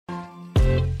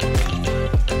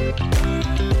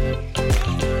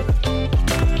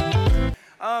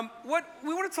What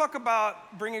we want to talk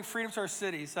about bringing freedom to our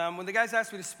cities. When the guys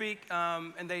asked me to speak,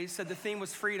 and they said the theme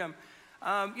was freedom,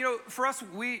 for us,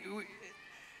 I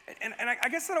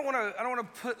guess I don't want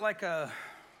to put like a.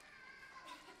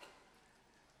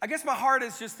 I guess my heart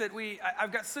is just that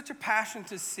I've got such a passion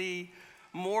to see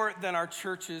more than our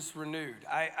churches renewed.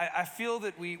 I feel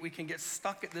that we can get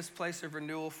stuck at this place of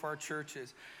renewal for our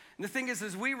churches. And the thing is,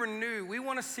 as we renew, we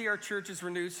want to see our churches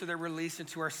renewed so they're released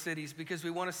into our cities, because we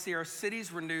want to see our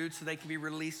cities renewed so they can be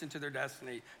released into their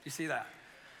destiny. Do you see that?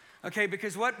 Okay,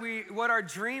 because what our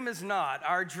dream is not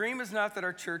that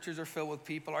our churches are filled with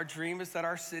people. Our dream is that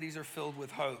our cities are filled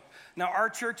with hope. Now, our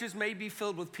churches may be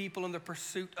filled with people in the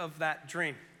pursuit of that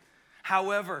dream.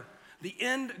 However, the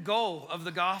end goal of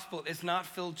the gospel is not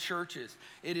filled churches.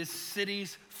 It is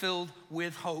cities filled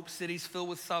with hope, cities filled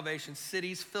with salvation,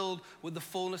 cities filled with the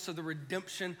fullness of the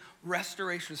redemption,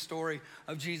 restoration story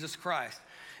of Jesus Christ.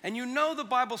 And the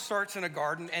Bible starts in a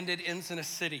garden and it ends in a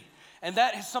city. And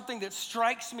that is something that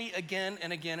strikes me again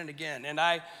and again and again. And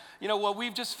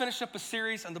we've just finished up a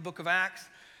series on the book of Acts.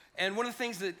 And one of the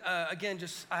things that,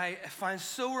 I find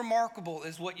so remarkable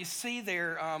is what you see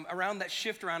there around that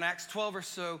shift around Acts 12 or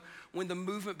so, when the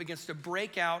movement begins to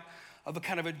break out of a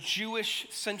kind of a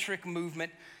Jewish-centric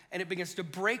movement, and it begins to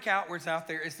break outwards out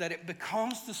there, is that it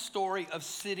becomes the story of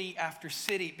city after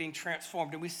city being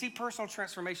transformed. And we see personal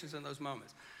transformations in those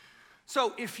moments.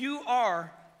 So if you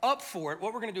are up for it,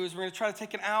 what we're going to do is we're going to try to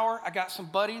take an hour. I got some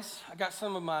buddies. I got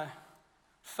some of my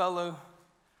fellow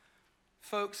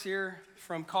folks here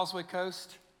from Causeway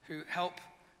Coast who help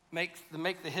make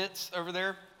the hits over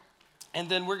there. And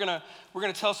then we're gonna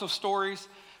tell some stories.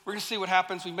 We're gonna see what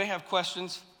happens. We may have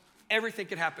questions. Everything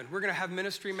could happen. We're gonna have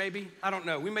ministry maybe. I don't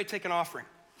know. We may take an offering.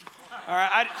 All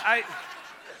right,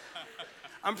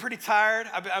 I'm pretty tired.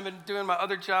 I've been doing my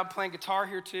other job playing guitar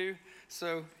here too.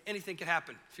 So anything could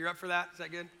happen. If you're up for that, is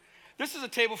that good? This is a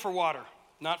table for water,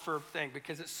 not for a thing,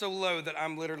 because it's so low that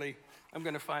I'm gonna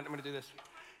do this.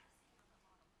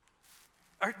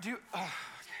 Okay.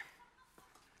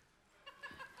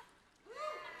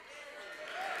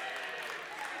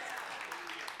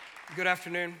 Good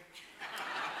afternoon.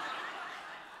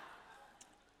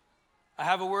 I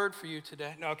have a word for you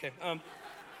today. No, okay.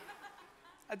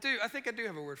 I think I do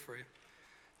have a word for you.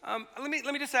 Let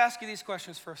me just ask you these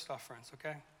questions first off, friends,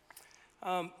 okay?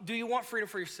 Do you want freedom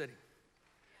for your city?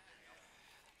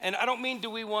 And I don't mean do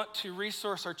we want to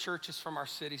resource our churches from our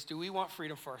cities. Do we want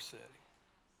freedom for our city?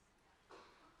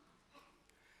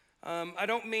 I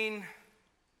don't mean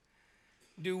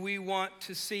do we want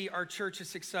to see our churches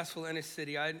successful in a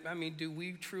city. I mean, do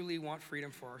we truly want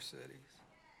freedom for our cities?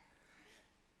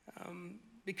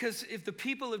 Because if the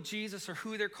people of Jesus are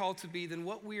who they're called to be, then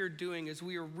what we are doing is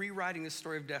we are rewriting the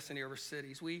story of destiny over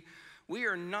cities. We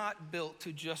are not built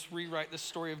to just rewrite the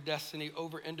story of destiny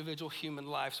over individual human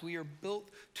lives. We are built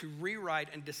to rewrite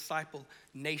and disciple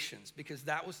nations, because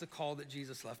that was the call that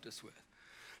Jesus left us with.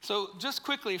 So just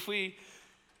quickly, if we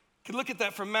could look at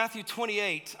that from Matthew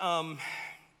 28.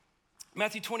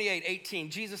 Matthew 28:18.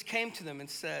 Jesus came to them and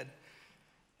said,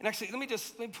 and actually, let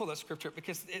me pull that scripture up,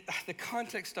 because the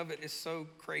context of it is so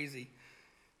crazy.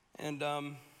 And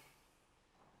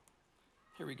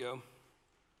here we go.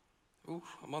 Ooh,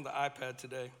 I'm on the iPad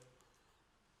today.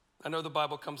 I know the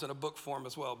Bible comes in a book form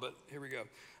as well, but here we go.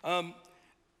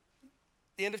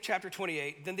 The end of chapter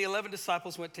 28. Then the 11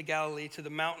 disciples went to Galilee, to the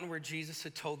mountain where Jesus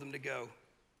had told them to go.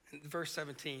 And verse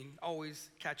 17 always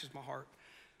catches my heart.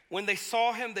 When they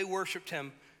saw him, they worshiped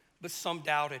him, but some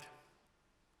doubted.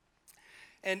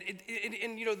 And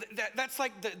that's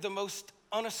like the most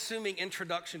unassuming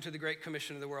introduction to the Great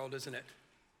Commission of the world, isn't it?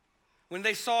 When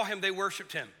they saw him, they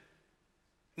worshiped him.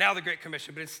 Now the Great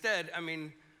Commission, but instead,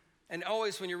 and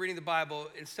always when you're reading the Bible,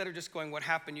 instead of just going, what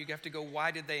happened, you have to go,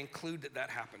 why did they include that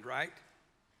happened, right?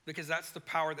 Because that's the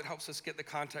power that helps us get the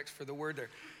context for the word there.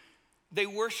 They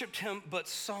worshiped him, but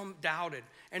some doubted.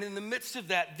 And in the midst of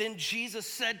that, then Jesus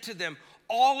said to them,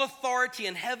 all authority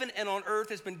in heaven and on earth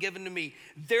has been given to me.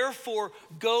 Therefore,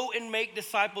 go and make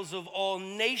disciples of all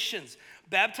nations,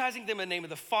 baptizing them in the name of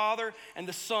the Father and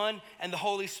the Son and the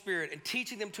Holy Spirit, and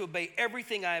teaching them to obey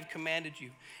everything I have commanded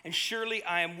you. And surely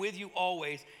I am with you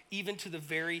always, even to the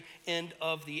very end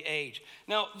of the age.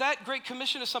 Now, that Great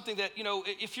Commission is something that,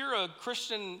 if you're a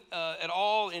Christian at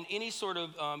all in any sort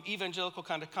of evangelical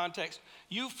kind of context,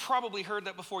 you've probably heard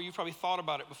that before. You've probably thought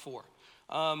about it before.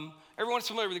 Everyone's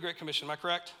familiar with the Great Commission, am I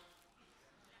correct?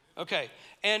 Okay,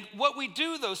 and what we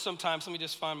do though sometimes, let me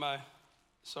just find the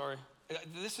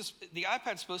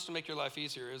iPad's supposed to make your life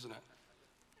easier, isn't it?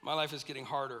 My life is getting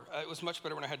harder. It was much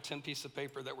better when I had 10 pieces of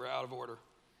paper that were out of order.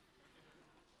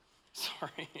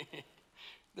 Sorry.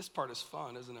 This part is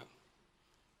fun, isn't it?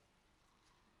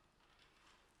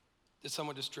 Did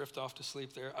someone just drift off to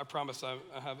sleep there? I promise I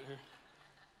have it here.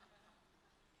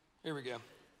 Here we go.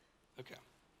 Okay.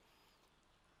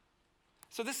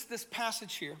 So this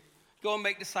passage here, go and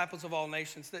make disciples of all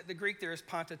nations. The Greek there is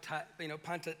panta ta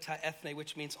ethne,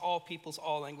 which means all peoples,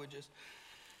 all languages.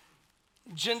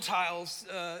 Gentiles,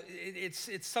 it's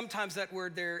sometimes that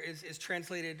word there is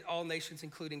translated all nations,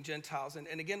 including Gentiles.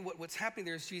 And again, what's happening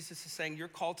there is Jesus is saying, you're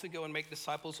called to go and make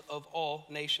disciples of all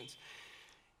nations.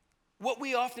 What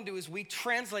we often do is we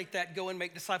translate that go and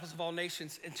make disciples of all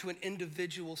nations into an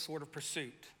individual sort of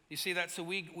pursuit. You see that? So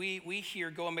we hear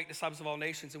go and make disciples of all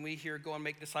nations, and we hear go and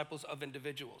make disciples of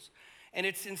individuals. And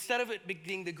it's instead of it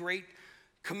being the Great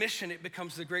Commission, it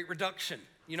becomes the Great Reduction.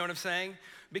 You know what I'm saying?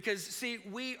 Because see,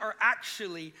 we are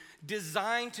actually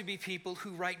designed to be people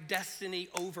who write destiny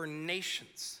over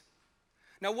nations.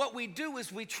 Now what we do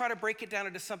is we try to break it down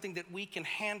into something that we can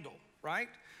handle, right?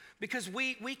 Because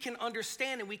we can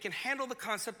understand and we can handle the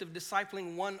concept of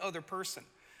discipling one other person.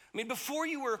 I mean, before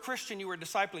you were a Christian, you were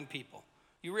discipling people.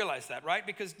 You realize that, right?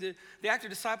 Because the act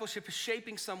of discipleship is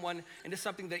shaping someone into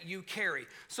something that you carry.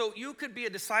 So you could be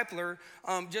a discipler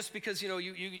just because, you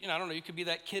I don't know, you could be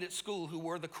that kid at school who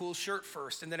wore the cool shirt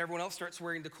first, and then everyone else starts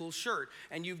wearing the cool shirt,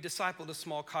 and you've discipled a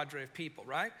small cadre of people,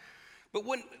 right? But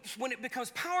when it becomes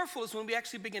powerful is when we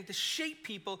actually begin to shape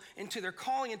people into their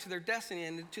calling, into their destiny,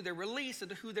 and into their release,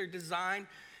 into who they're designed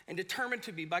and determined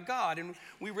to be by God, and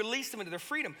we release them into their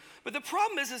freedom. But the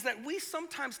problem is that we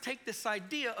sometimes take this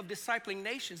idea of discipling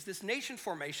nations, this nation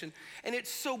formation, and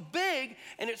it's so big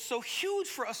and it's so huge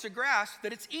for us to grasp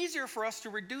that it's easier for us to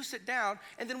reduce it down,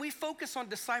 and then we focus on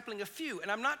discipling a few.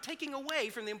 And I'm not taking away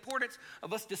from the importance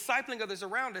of us discipling others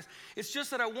around us. It's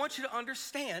just that I want you to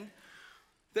understand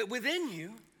that within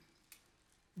you,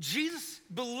 Jesus'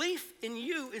 belief in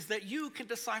you is that you can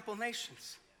disciple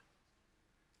nations.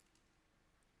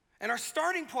 And our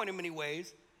starting point in many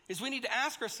ways is we need to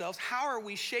ask ourselves, how are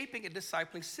we shaping and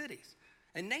discipling cities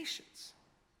and nations?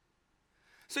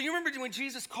 So you remember when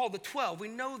Jesus called the 12, we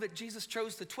know that Jesus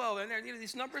chose the 12, and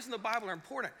these numbers in the Bible are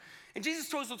important. And Jesus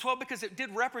chose the 12 because it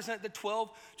did represent the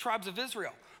 12 tribes of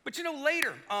Israel. But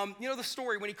later, the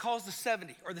story when he calls the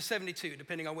 70 or the 72,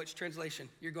 depending on which translation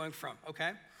you're going from,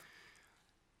 okay?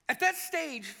 At that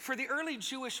stage, for the early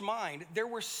Jewish mind, there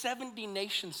were 70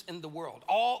 nations in the world.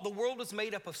 The world was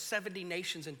made up of 70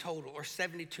 nations in total, or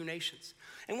 72 nations.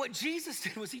 And what Jesus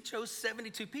did was he chose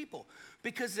 72 people,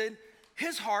 because in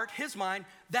his heart, his mind,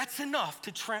 that's enough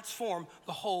to transform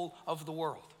the whole of the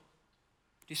world.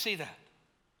 Do you see that?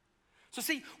 So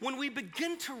see, when we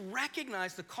begin to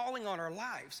recognize the calling on our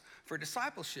lives for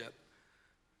discipleship,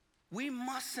 we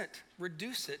mustn't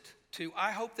reduce it to,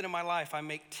 I hope that in my life I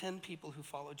make 10 people who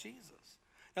follow Jesus.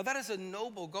 Now that is a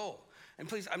noble goal. And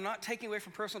please, I'm not taking away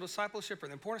from personal discipleship or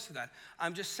the importance of that.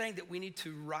 I'm just saying that we need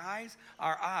to rise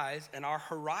our eyes and our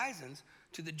horizons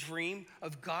to the dream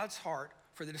of God's heart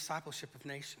for the discipleship of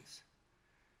nations.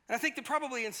 And I think that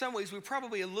probably in some ways we're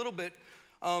probably a little bit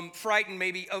frightened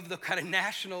maybe of the kind of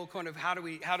national kind of how do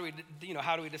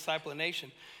we disciple a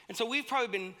nation. And so we've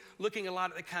probably been looking a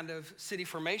lot at the kind of city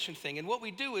formation thing. And what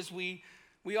we do is we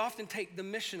often take the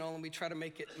missional and we try to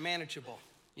make it manageable.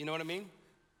 You know what I mean?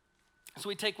 So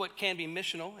we take what can be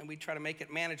missional and we try to make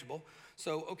it manageable.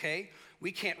 So, okay,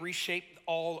 we can't reshape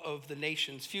all of the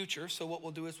nation's future. So what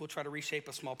we'll do is we'll try to reshape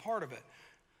a small part of it.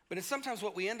 But it's sometimes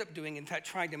what we end up doing in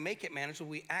trying to make it manageable,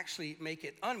 we actually make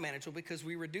it unmanageable because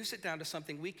we reduce it down to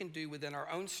something we can do within our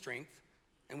own strength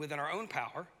and within our own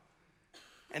power.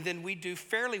 And then we do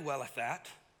fairly well at that.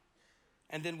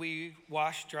 And then we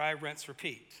wash, dry, rinse,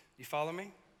 repeat. You follow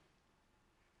me?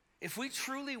 If we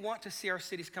truly want to see our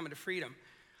cities come into freedom,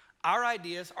 our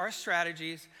ideas, our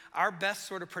strategies, our best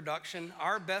sort of production,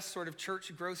 our best sort of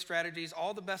church growth strategies,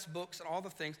 all the best books and all the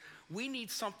things, we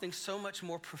need something so much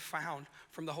more profound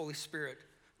from the Holy Spirit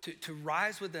to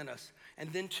rise within us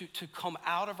and then to come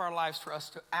out of our lives for us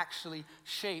to actually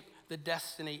shape the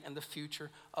destiny and the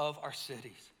future of our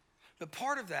cities. But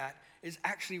part of that is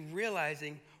actually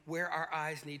realizing where our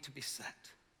eyes need to be set.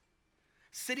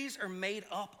 Cities are made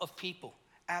up of people,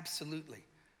 absolutely.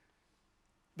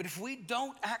 But if we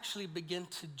don't actually begin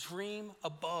to dream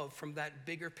above from that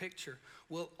bigger picture,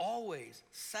 we'll always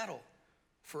settle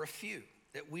for a few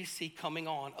that we see coming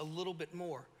on a little bit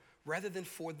more, rather than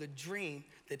for the dream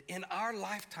that in our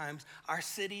lifetimes, our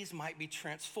cities might be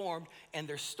transformed and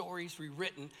their stories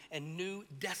rewritten and new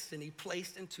destiny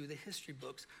placed into the history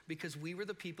books because we were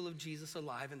the people of Jesus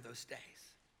alive in those days.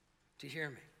 Do you hear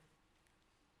me?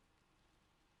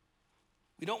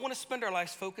 We don't want to spend our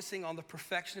lives focusing on the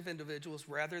perfection of individuals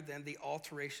rather than the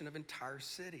alteration of entire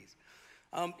cities.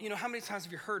 How many times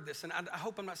have you heard this? And I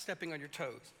hope I'm not stepping on your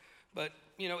toes. But,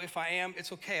 if I am,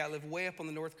 it's okay. I live way up on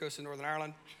the north coast of Northern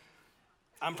Ireland.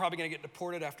 I'm probably going to get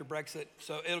deported after Brexit,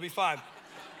 so it'll be fine.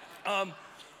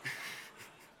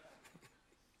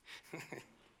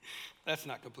 That's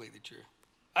not completely true.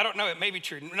 I don't know, it may be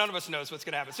true. None of us knows what's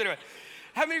going to happen. So anyway,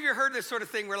 how many of you heard this sort of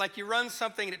thing where like you run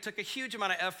something and it took a huge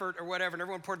amount of effort or whatever, and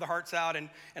everyone poured their hearts out, and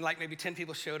like maybe 10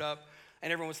 people showed up,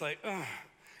 and everyone was like, ugh.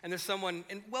 And there's someone,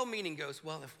 and well-meaning goes,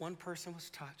 well, if one person was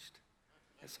touched,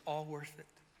 it's all worth it.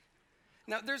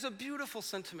 Now, there's a beautiful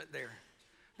sentiment there.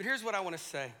 But here's what I want to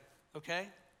say, okay?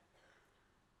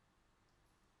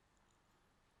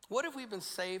 What have we been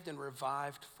saved and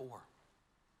revived for?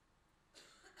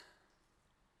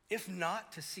 If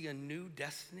not to see a new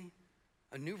destiny,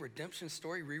 a new redemption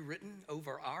story rewritten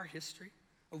over our history,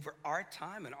 over our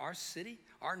time and our city,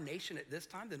 our nation at this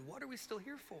time, then what are we still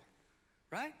here for,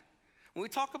 right? When we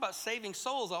talk about saving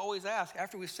souls, I always ask,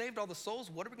 after we've saved all the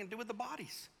souls, what are we going to do with the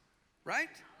bodies, right?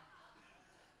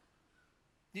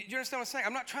 Do you understand what I'm saying?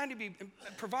 I'm not trying to be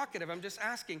provocative. I'm just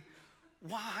asking,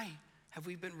 why have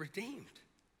we been redeemed?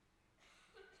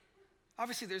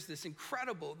 Obviously, there's this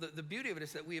incredible, the beauty of it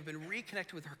is that we have been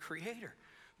reconnected with our Creator.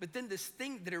 But then this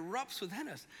thing that erupts within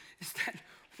us is that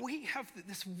we have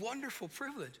this wonderful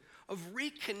privilege of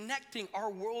reconnecting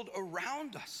our world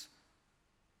around us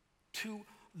to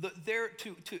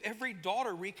every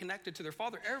daughter reconnected to their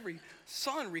father, every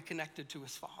son reconnected to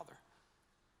his father.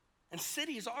 And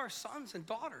cities are sons and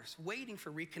daughters waiting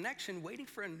for reconnection, waiting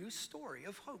for a new story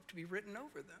of hope to be written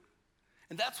over them.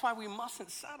 And that's why we mustn't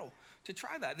settle to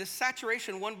try that. This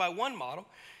saturation one-by-one model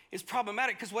is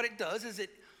problematic because what it does is it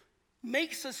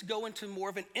makes us go into more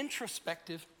of an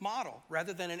introspective model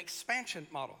rather than an expansion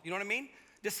model. You know what I mean?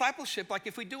 Discipleship, like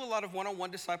if we do a lot of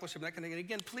one-on-one discipleship, that kind of thing, and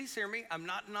again, please hear me, I'm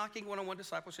not knocking one-on-one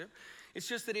discipleship. It's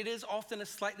just that it is often a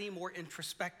slightly more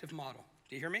introspective model.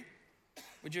 Do you hear me?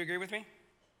 Would you agree with me?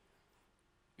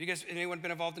 You guys, anyone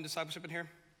been involved in discipleship in here?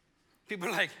 People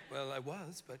are like, well, I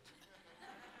was, but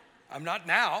I'm not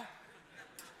now.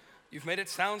 You've made it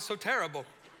sound so terrible.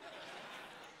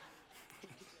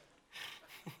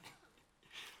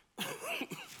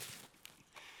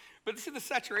 But see, the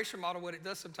saturation model, what it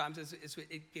does sometimes is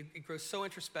it grows so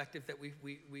introspective that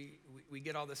we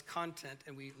get all this content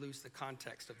and we lose the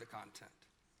context of the content,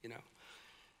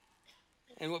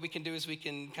 And what we can do is we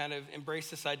can kind of embrace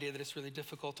this idea that it's really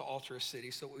difficult to alter a city.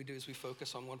 So what we do is we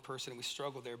focus on one person and we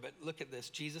struggle there. But look at this.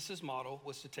 Jesus' model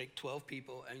was to take 12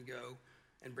 people and go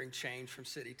and bring change from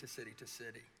city to city to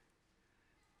city.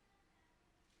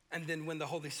 And then when the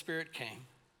Holy Spirit came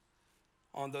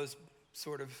on those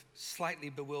sort of slightly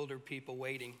bewildered people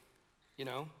waiting,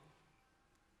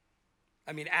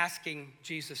 asking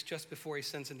Jesus just before he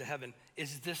sends into heaven,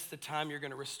 is this the time you're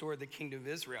going to restore the kingdom of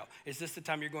Israel? Is this the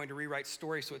time you're going to rewrite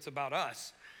stories so it's about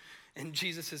us? And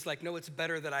Jesus is like, no, it's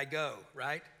better that I go,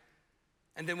 right?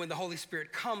 And then when the Holy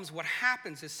Spirit comes, what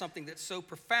happens is something that's so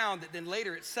profound that then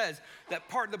later it says, that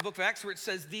part of the book of Acts where it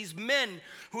says, these men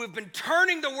who have been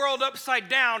turning the world upside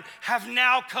down have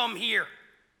now come here.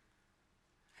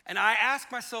 And I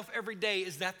ask myself every day,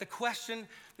 is that the question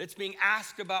that's being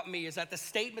asked about me? Is that the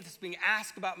statement that's being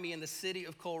asked about me in the city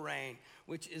of Coleraine,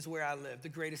 which is where I live, the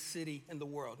greatest city in the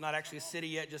world? Not actually a city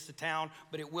yet, just a town,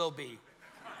 but it will be.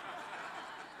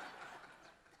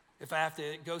 If I have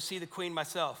to go see the Queen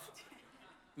myself,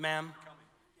 ma'am,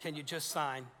 can you just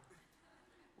sign?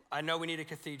 I know we need a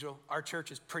cathedral. Our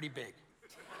church is pretty big.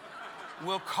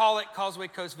 We'll call it Causeway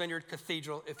Coast Vineyard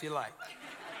Cathedral if you like.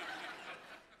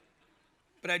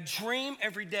 But I dream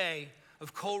every day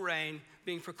of Coleraine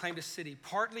being proclaimed a city,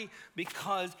 partly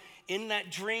because in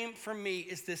that dream for me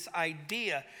is this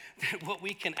idea that what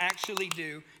we can actually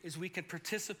do is we can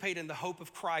participate in the hope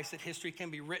of Christ, that history can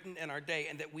be written in our day,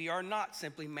 and that we are not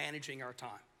simply managing our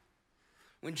time.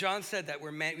 When John said that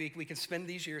we can spend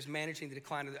these years managing the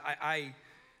decline of I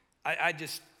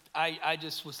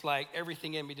just was like,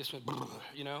 everything in me just went,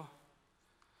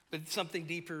 But something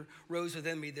deeper rose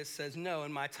within me that says, no,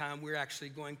 in my time, we're actually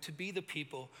going to be the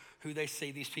people who they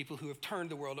say these people who have turned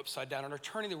the world upside down and are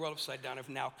turning the world upside down have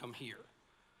now come here.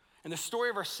 And the story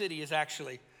of our city is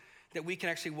actually that we can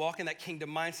actually walk in that kingdom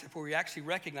mindset where we actually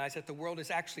recognize that the world is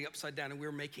actually upside down and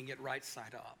we're making it right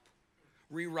side up.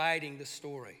 Rewriting the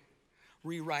story.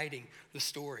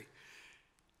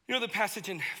 The passage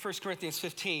in 1 Corinthians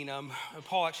 15,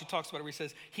 Paul actually talks about it where he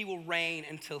says, he will reign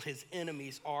until his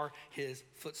enemies are his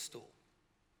footstool.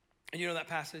 And you know that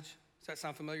passage? Does that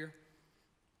sound familiar?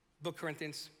 Book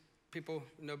Corinthians. People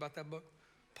know about that book?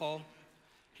 Paul,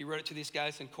 he wrote it to these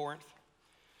guys in Corinth.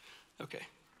 Okay,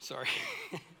 sorry.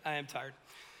 I am tired.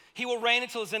 He will reign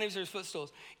until his enemies are his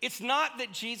footstools. It's not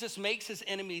that Jesus makes his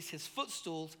enemies his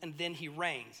footstools and then he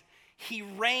reigns. He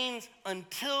reigns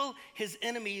until his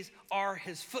enemies are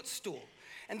his footstool.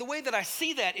 And the way that I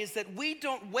see that is that we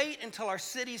don't wait until our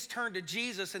cities turn to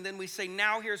Jesus and then we say,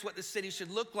 now here's what the city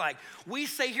should look like. We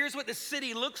say, here's what the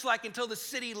city looks like until the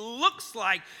city looks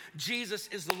like Jesus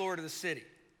is the Lord of the city.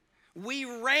 We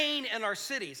reign in our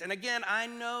cities. And again, I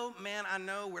know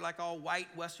we're like all white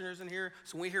Westerners in here.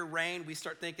 So when we hear reign, we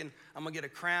start thinking, I'm gonna get a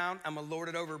crown, I'm gonna lord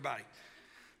it over everybody.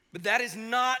 But that is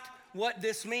not what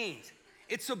this means.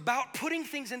 It's about putting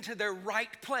things into their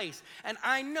right place. And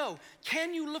I know,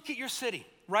 can you look at your city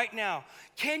right now?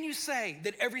 Can you say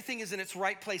that everything is in its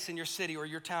right place in your city or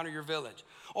your town or your village?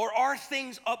 Or are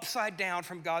things upside down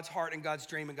from God's heart and God's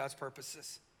dream and God's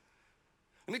purposes?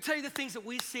 Let me tell you the things that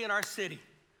we see in our city.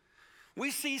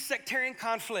 We see sectarian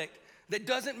conflict that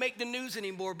doesn't make the news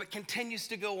anymore but continues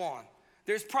to go on.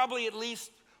 There's probably at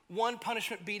least one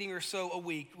punishment beating or so a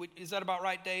week. Is that about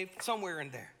right, Dave? Somewhere in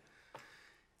there.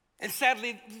 And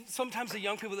sadly, sometimes the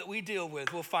young people that we deal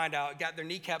with will find out, got their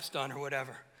kneecaps done or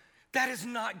whatever. That is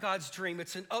not God's dream.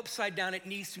 It's an upside down. It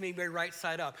needs to be made right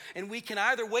side up. And we can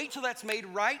either wait till that's made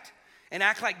right and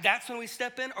act like that's when we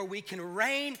step in, or we can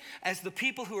reign as the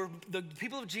people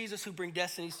of Jesus who bring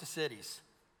destinies to cities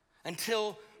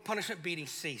until punishment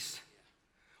beatings cease.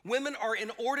 Women are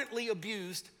inordinately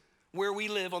abused where we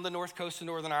live on the north coast of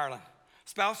Northern Ireland.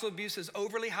 Spousal abuse is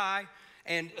overly high.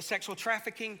 And sexual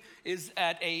trafficking is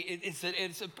at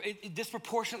a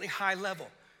disproportionately high level.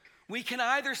 We can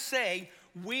either say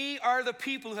we are the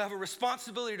people who have a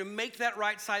responsibility to make that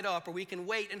right side up, or we can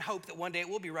wait and hope that one day it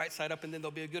will be right side up and then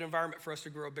there'll be a good environment for us to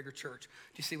grow a bigger church.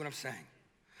 Do you see what I'm saying?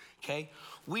 Okay?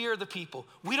 We are the people.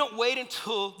 We don't wait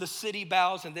until the city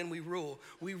bows and then we rule.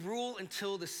 We rule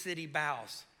until the city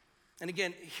bows. And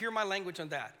again, hear my language on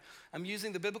that. I'm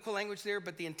using the biblical language there,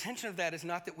 but the intention of that is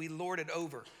not that we lord it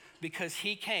over. Because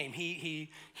he came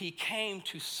came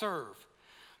to serve.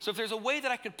 So if there's a way that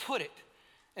I could put it,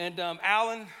 and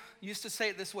Alan used to say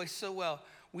it this way so well,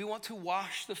 we want to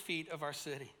wash the feet of our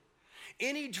city.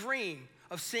 Any dream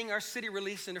of seeing our city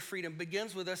released into freedom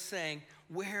begins with us saying,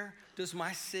 where does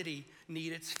my city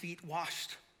need its feet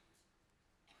washed?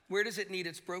 Where does it need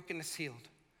its brokenness healed?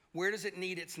 Where does it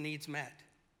need its needs met?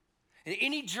 And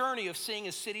any journey of seeing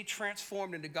a city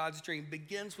transformed into God's dream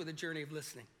begins with a journey of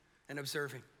listening and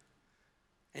observing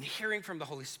and hearing from the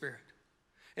Holy Spirit.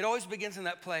 It always begins in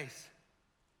that place.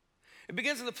 It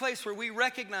begins in the place where we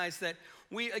recognize that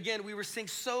we were seeing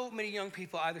so many young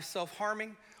people either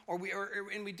self-harming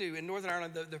and we do. In Northern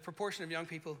Ireland, the proportion of young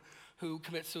people who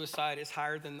commit suicide is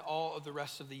higher than all of the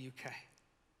rest of the UK.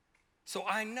 So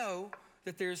I know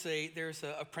that there's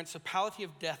a principality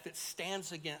of death that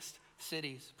stands against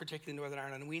cities, particularly Northern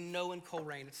Ireland. And we know in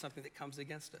Coleraine it's something that comes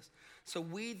against us. So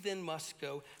we then must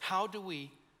go, how do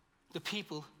we, the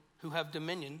people who have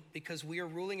dominion, because we are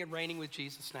ruling and reigning with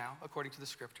Jesus now, according to the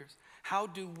scriptures, how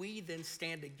do we then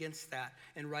stand against that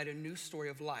and write a new story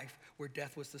of life where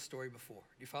death was the story before?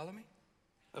 Do you follow me?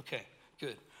 Okay,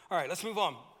 good. All right, let's move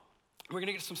on. We're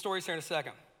gonna get some stories here in a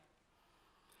second.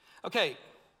 Okay.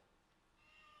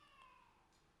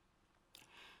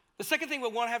 The second thing we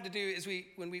want to have to do is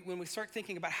when we start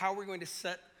thinking about how we're going to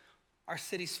set our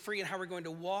cities free and how we're going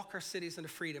to walk our cities into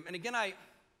freedom. And again,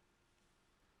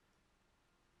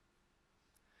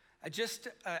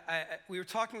 we were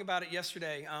talking about it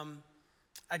yesterday.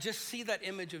 I just see that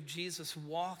image of Jesus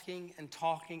walking and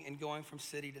talking and going from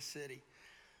city to city.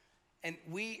 And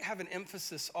we have an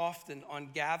emphasis often on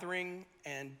gathering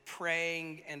and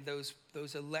praying and those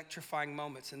electrifying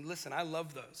moments. And listen, I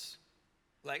love those.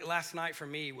 Like last night for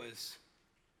me was,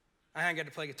 I hadn't got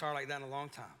to play guitar like that in a long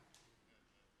time.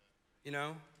 You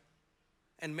know?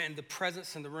 And man, the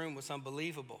presence in the room was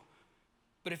unbelievable.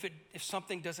 But if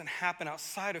something doesn't happen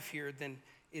outside of here, then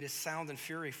it is sound and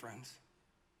fury, friends.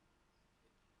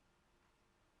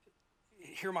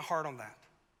 Hear my heart on that.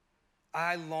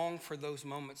 I long for those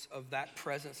moments of that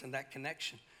presence and that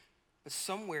connection. But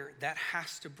somewhere that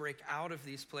has to break out of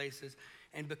these places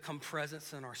and become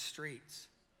presence in our streets.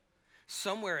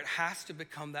 Somewhere it has to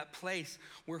become that place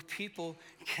where people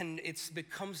it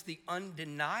becomes the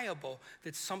undeniable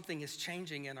that something is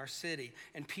changing in our city.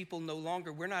 And people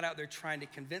we're not out there trying to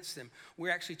convince them.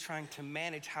 We're actually trying to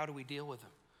manage how do we deal with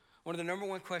them. One of the number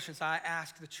one questions I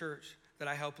ask the church that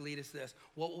I help lead is this: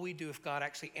 what will we do if God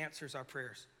actually answers our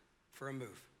prayers for a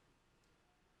move?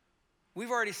 We've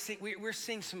already seen, we're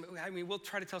seeing some, we'll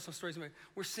try to tell some stories.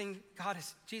 We're seeing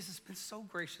Jesus has been so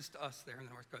gracious to us there in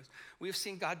the North Coast. We have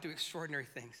seen God do extraordinary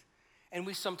things, and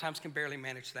we sometimes can barely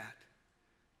manage that.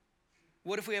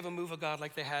 What if we have a move of God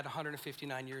like they had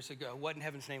 159 years ago? What in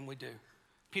heaven's name we do?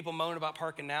 People moan about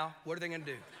parking now. What are they gonna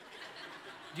do?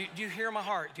 Do you hear my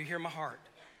heart? Do you hear my heart?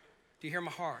 Do you hear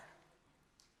my heart?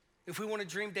 If we want to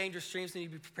dream dangerous dreams, then you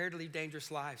need to be prepared to lead dangerous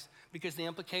lives, because the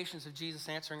implications of Jesus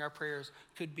answering our prayers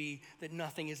could be that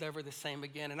nothing is ever the same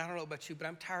again. And I don't know about you, but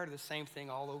I'm tired of the same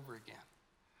thing all over again,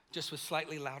 just with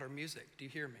slightly louder music. Do you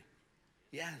hear me?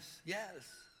 Yes, yes.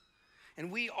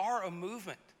 And we are a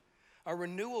movement, a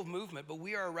renewal movement, but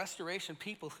we are a restoration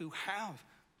people who have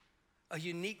a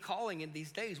unique calling in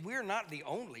these days. We're not the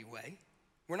only way.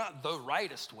 We're not the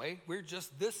rightest way. We're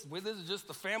just this. This is just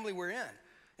the family we're in.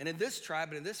 And in this tribe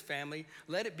and in this family,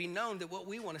 let it be known that what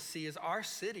we want to see is our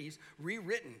cities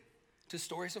rewritten to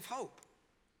stories of hope.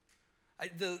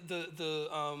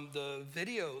 The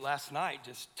video last night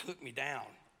just took me down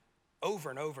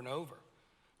over and over and over.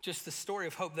 Just the story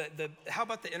of hope. How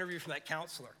about the interview from that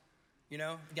counselor? You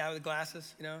know, the guy with the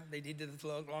glasses, you know, they did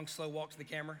the long, slow walk to the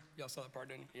camera. Y'all saw that part,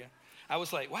 didn't you? Yeah. I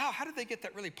was like, wow, how did they get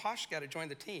that really posh guy to join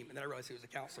the team? And then I realized he was a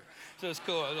counselor. So it was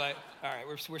cool. I was like, all right,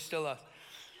 we're still us.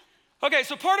 Okay,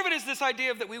 so part of it is this idea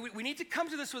of that we need to come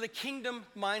to this with a kingdom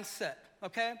mindset,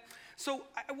 okay? So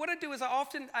what I do is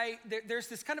there's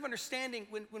this kind of understanding,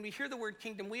 when we hear the word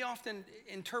kingdom, we often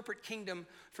interpret kingdom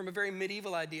from a very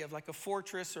medieval idea of like a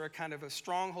fortress or a kind of a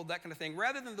stronghold, that kind of thing,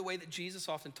 rather than the way that Jesus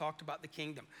often talked about the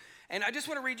kingdom. And I just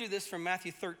want to read you this from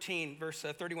Matthew 13, verse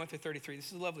 31 through 33. This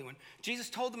is a lovely one. Jesus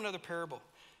told them another parable.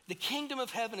 The kingdom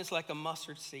of heaven is like a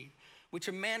mustard seed, which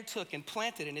a man took and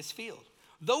planted in his field.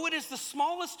 Though it is the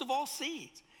smallest of all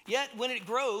seeds, yet when it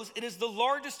grows, it is the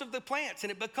largest of the plants,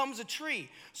 and it becomes a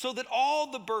tree, so that all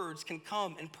the birds can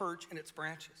come and perch in its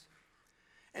branches.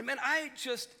 And man, I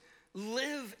just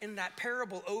live in that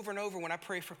parable over and over when I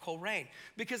pray for Coleraine,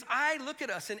 because I look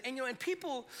at us and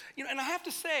people, and I have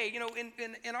to say,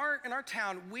 in our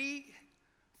town,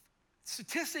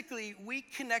 statistically, we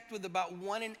connect with about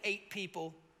 1 in 8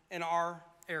 people in our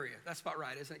area. That's about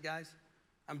right, isn't it, guys?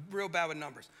 I'm real bad with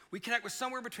numbers. We connect with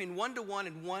somewhere between 1 to 1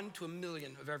 and 1 to 1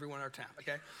 million of everyone in our town,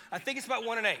 okay? I think it's about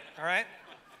 1 in 8, all right?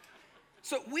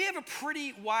 So we have a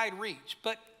pretty wide reach,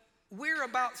 but we're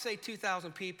about, say,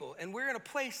 2,000 people, and we're in a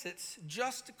place that's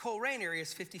just Coleraine area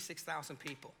is 56,000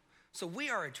 people. So we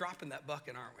are a drop in that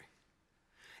bucket, aren't we?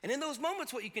 And in those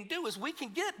moments, what you can do is we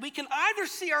can either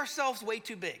see ourselves way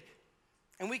too big,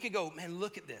 and we can go, man,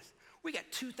 look at this. We got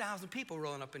 2,000 people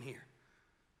rolling up in here.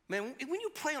 Man, when you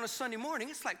play on a Sunday morning,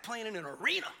 it's like playing in an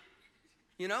arena,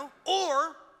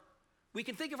 Or we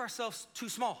can think of ourselves too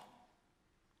small.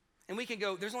 And we can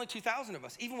go, there's only 2,000 of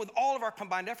us. Even with all of our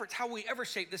combined efforts, how will we ever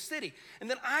shape this city? And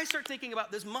then I start thinking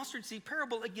about this mustard seed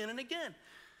parable again and again.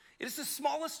 It is the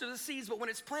smallest of the seeds, but when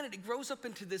it's planted, it grows up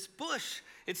into this bush,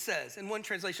 it says, in one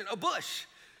translation, a bush.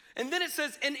 And then it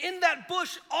says, and in that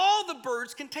bush, all the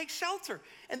birds can take shelter.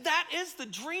 And that is the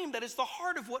dream. That is the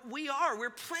heart of what we are. We're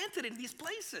planted in these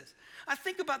places. I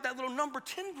think about that little number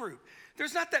 10 group.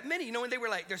 There's not that many, and they were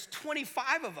like, there's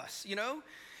 25 of us,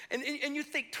 And you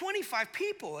think 25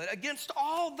 people against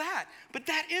all that. But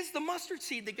that is the mustard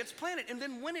seed that gets planted. And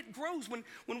then when it grows,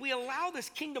 when we allow this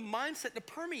kingdom mindset to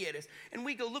permeate us, and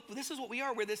we go, look, this is what we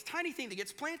are. We're this tiny thing that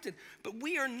gets planted, but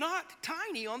we are not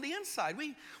tiny on the inside.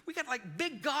 We got like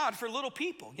big God for little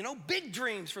people, big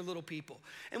dreams for little people.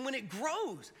 And when it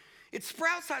grows, it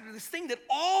sprouts out of this thing that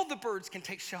all the birds can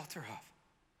take shelter of.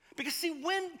 Because see,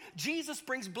 when Jesus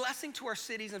brings blessing to our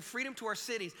cities and freedom to our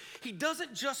cities, he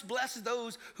doesn't just bless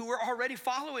those who are already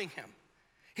following him.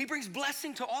 He brings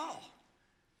blessing to all.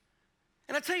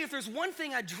 And I tell you, if there's one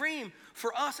thing I dream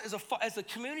for us as a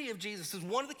community of Jesus, as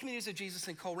one of the communities of Jesus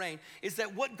in Coleraine, is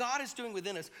that what God is doing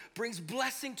within us brings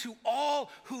blessing to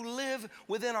all who live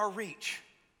within our reach.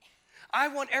 I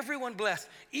want everyone blessed,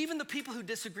 even the people who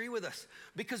disagree with us,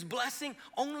 because blessing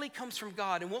only comes from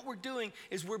God. And what we're doing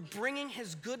is we're bringing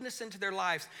his goodness into their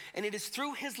lives. And it is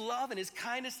through his love and his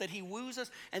kindness that he woos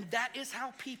us. And that is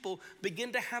how people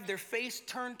begin to have their face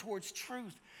turned towards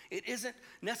truth. It isn't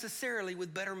necessarily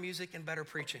with better music and better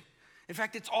preaching. In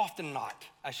fact, it's often not,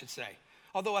 I should say.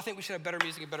 Although I think we should have better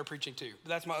music and better preaching too. But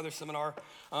that's my other seminar,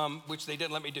 which they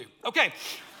didn't let me do. Okay.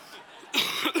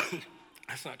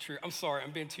 That's not true. I'm sorry.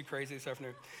 I'm being too crazy this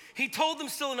afternoon. He told them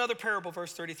still another parable,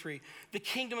 verse 33. The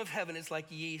kingdom of heaven is like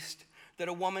yeast that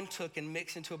a woman took and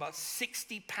mixed into about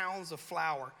 60 pounds of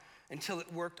flour until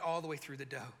it worked all the way through the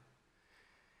dough.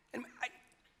 And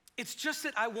it's just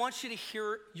that I want you to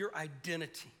hear your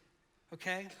identity,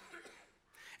 okay?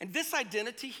 And this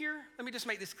identity here, let me just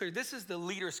make this clear. This is the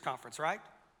leaders conference, right?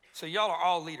 So y'all are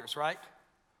all leaders, right?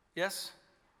 Yes?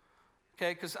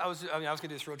 Okay, because I was going to do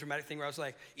this real dramatic thing where I was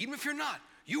like, even if you're not,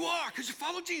 you are, because you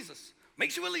follow Jesus.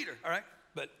 Makes you a leader, all right?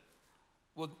 But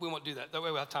we won't do that. That way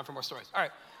we'll have time for more stories. All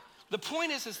right, the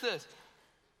point is this.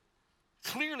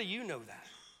 Clearly you know that.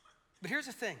 But here's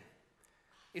the thing.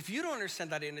 If you don't understand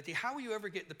that identity, how will you ever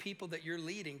get the people that you're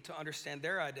leading to understand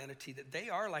their identity, that they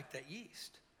are like that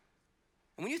yeast?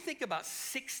 And when you think about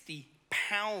 60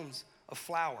 pounds of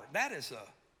flour, that's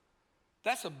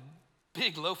a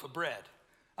big loaf of bread.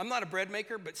 I'm not a bread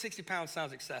maker, but 60 pounds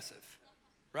sounds excessive,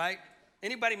 right?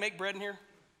 Anybody make bread in here?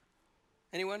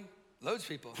 Anyone? Loads of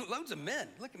people, loads of men.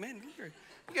 Look, man,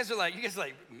 you guys are like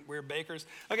we're bakers.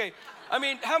 Okay, I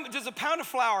mean, how does a pound of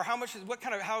flour,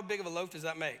 how big of a loaf does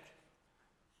that make?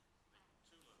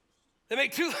 They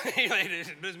make two,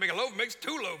 it doesn't make a loaf, it makes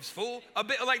 2 loaves, fool. A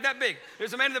bit like that big.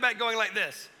 There's a man in the back going like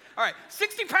this. All right,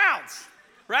 60 pounds,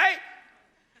 right?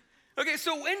 Okay,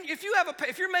 so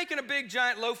if you're making a big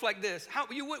giant loaf like this, how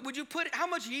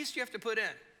much yeast do you have to put in?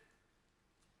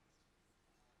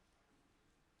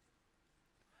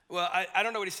 Well, I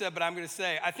don't know what he said, but I'm going to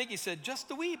say, I think he said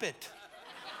just a wee bit.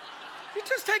 You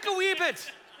just take a wee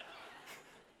bit.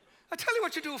 I'll tell you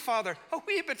what you do, Father, a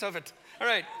wee bit of it. All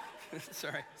right,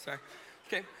 sorry.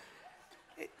 Okay,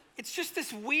 it's just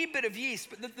this wee bit of yeast,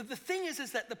 but the thing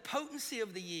is that the potency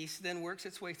of the yeast then works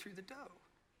its way through the dough.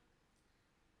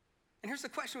 And here's the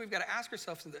question we've got to ask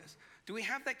ourselves in this. Do we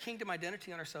have that kingdom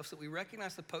identity on ourselves that we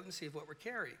recognize the potency of what we're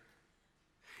carrying?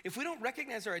 If we don't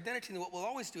recognize our identity, then what we'll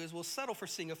always do is we'll settle for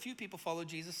seeing a few people follow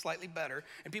Jesus slightly better,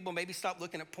 and people maybe stop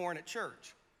looking at porn at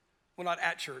church. Well, not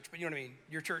at church, but you know what I mean,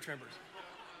 your church members.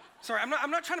 Sorry,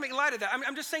 I'm not trying to make light of that.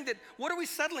 I'm just saying that what are we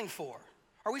settling for?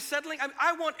 Are we settling?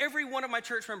 I want every one of my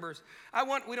church members,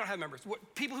 we don't have members,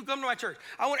 people who come to my church,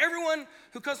 I want everyone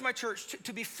who comes to my church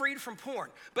to be freed from porn.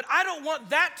 But I don't want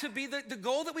that to be the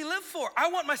goal that we live for. I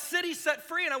want my city set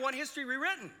free and I want history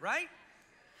rewritten, right?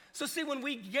 So see, when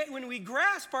we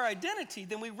grasp our identity,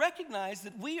 then we recognize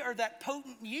that we are that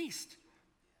potent yeast.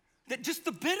 That just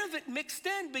the bit of it mixed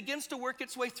in begins to work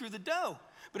its way through the dough.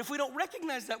 But if we don't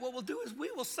recognize that, what we'll do is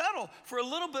we will settle for a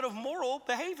little bit of moral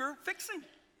behavior fixing.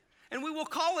 And we will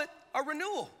call it a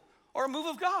renewal or a move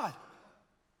of God.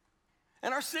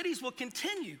 And our cities will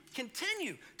continue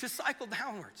to cycle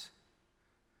downwards.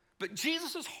 But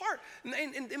Jesus' heart, and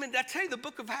I tell you, the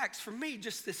book of Acts, for me,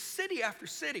 just this city after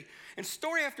city and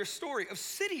story after story of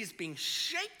cities being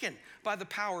shaken by the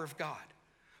power of God.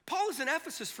 Paul is in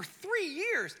Ephesus for 3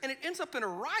 years, and it ends up in a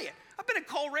riot. I've been in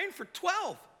Coleraine for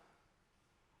 12.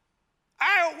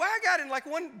 I got in like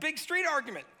one big street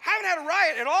argument. Haven't had a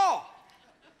riot at all.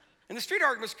 And the street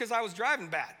argument was because I was driving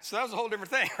bad. So that was a whole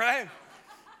different thing, right?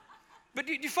 But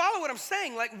do you follow what I'm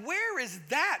saying? Like, where is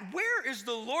that? Where is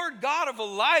the Lord God of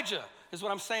Elijah? Is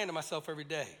what I'm saying to myself every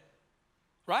day,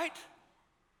 right?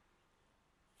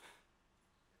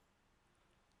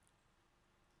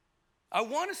 I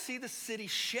want to see the city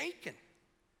shaken.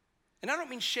 And I don't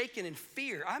mean shaken in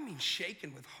fear. I mean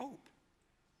shaken with hope.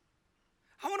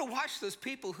 I want to watch those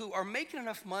people who are making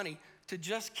enough money to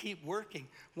just keep working.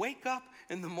 Wake up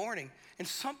in the morning and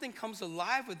something comes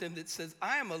alive with them that says,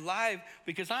 I am alive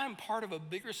because I am part of a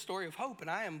bigger story of hope and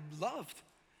I am loved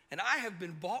and I have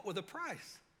been bought with a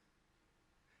price.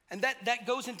 And that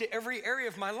goes into every area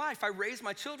of my life. I raise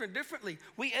my children differently.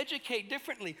 We educate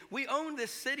differently. We own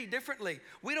this city differently.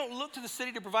 We don't look to the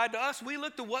city to provide to us. We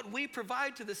look to what we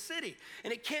provide to the city.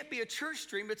 And it can't be a church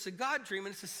dream. It's a God dream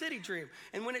and it's a city dream.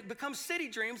 And when it becomes city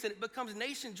dreams, then it becomes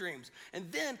nation dreams. And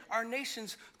then our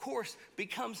nation's course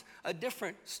becomes a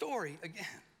different story again.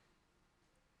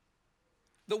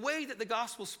 The way that the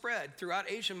gospel spread throughout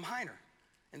Asia Minor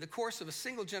in the course of a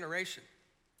single generation.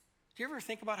 Do you ever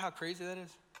think about how crazy that is?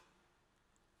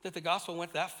 That the gospel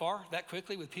went that far, that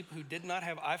quickly with people who did not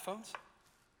have iPhones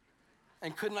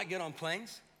and could not get on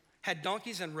planes, had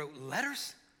donkeys and wrote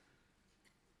letters.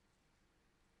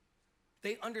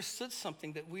 They understood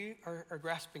something that we are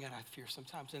grasping at, I fear,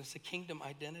 sometimes, and it's a kingdom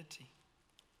identity.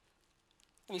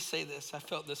 Let me say this. I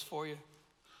felt this for you.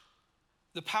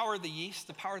 The power of the yeast,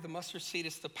 the power of the mustard seed,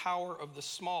 is the power of the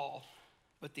small,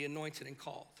 but the anointed and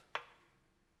called.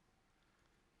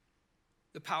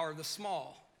 The power of the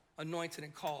small, anointed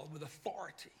and called with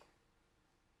authority.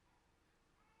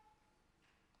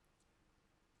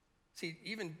 See,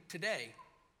 even today,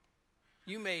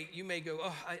 you may go,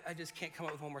 oh, I just can't come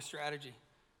up with one more strategy.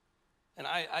 And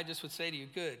I just would say to you,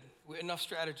 good, enough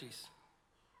strategies.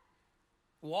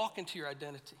 Walk into your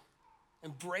identity.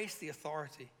 Embrace the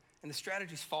authority. And the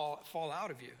strategies fall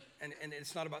out of you. And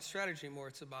it's not about strategy anymore,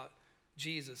 it's about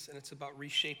Jesus. And it's about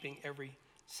reshaping every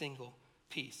single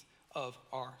piece of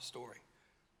our story.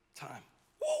 Time.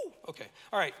 Woo! Okay.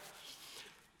 All right.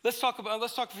 Let's talk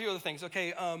a few other things.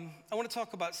 Okay. I want to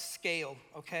talk about scale.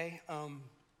 Okay.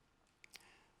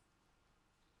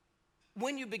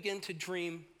 When you begin to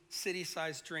dream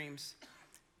city-sized dreams,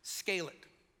 scale it.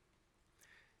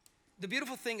 The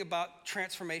beautiful thing about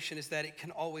transformation is that it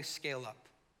can always scale up.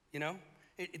 you know?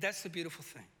 That's the beautiful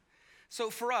thing. So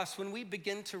for us, when we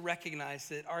begin to recognize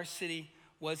that our city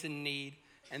was in need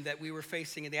and that we were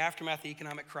facing in the aftermath of the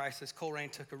economic crisis,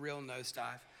 Colerain took a real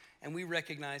nosedive. And we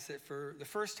recognized that for the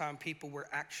first time, people were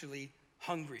actually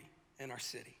hungry in our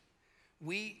city.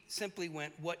 We simply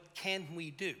went, what can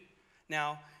we do?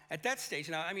 Now, at that stage,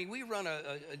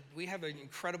 we have an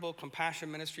incredible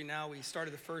compassion ministry now. We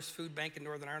started the first food bank in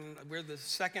Northern Ireland. We're the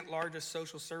second largest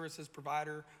social services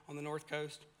provider on the North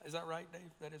Coast. Is that right, Dave?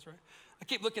 That is right. I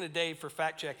keep looking at Dave for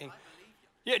fact checking.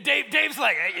 Yeah, Dave's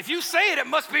like, hey, if you say it, it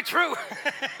must be true.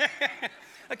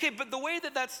 Okay, but the way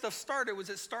that stuff started was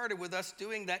it started with us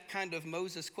doing that kind of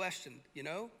Moses question, you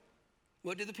know?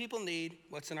 What do the people need?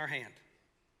 What's in our hand,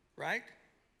 right?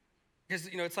 Because,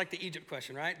 you know, it's like the Egypt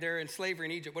question, right? They're in slavery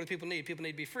in Egypt. What do people need? People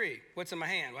need to be free. What's in my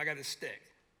hand? Well, I got this stick,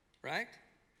 right?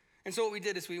 And so what we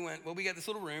did is we got this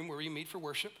little room where we meet for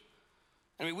worship.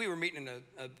 I mean, we were meeting in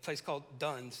a place called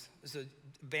Dunn's. It was an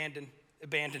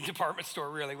abandoned department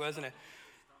store, really, wasn't it?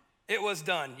 It was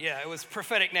Dunn. Yeah, it was a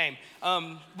prophetic name.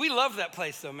 We loved that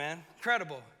place, though, man.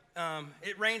 Incredible.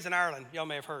 It rains in Ireland, y'all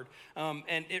may have heard.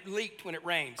 And it leaked when it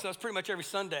rained. So it's pretty much every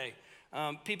Sunday.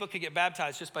 People could get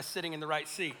baptized just by sitting in the right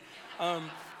seat.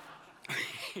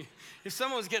 If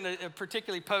someone was getting a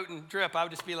particularly potent drip, I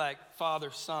would just be like, Father,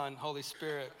 Son, Holy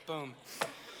Spirit, boom.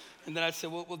 And then I'd say,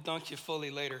 we'll dunk you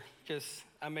fully later, because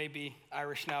I may be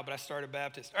Irish now, but I started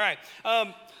Baptist. All right.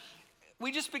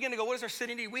 We just began to go, what does our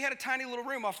city need? We had a tiny little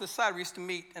room off the side. We used to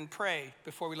meet and pray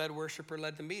before we led worship or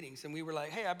led the meetings. And we were like,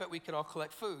 hey, I bet we could all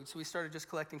collect food. So we started just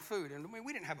collecting food. And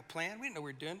we didn't have a plan. We didn't know what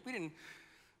we were doing.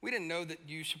 We didn't know that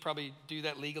you should probably do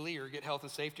that legally or get health and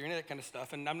safety or any of that kind of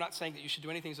stuff. And I'm not saying that you should do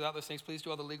anything without those things. Please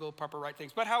do all the legal, proper, right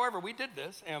things. But however, we did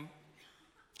this. And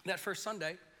that first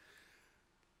Sunday,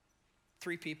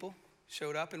 3 people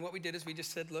showed up. And what we did is we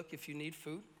just said, look, if you need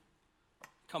food,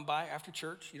 come by after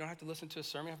church. You don't have to listen to a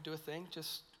sermon. You have to do a thing.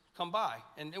 Just come by.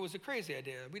 And it was a crazy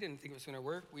idea. We didn't think it was going to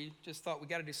work. We just thought we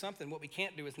got to do something. What we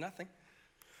can't do is nothing.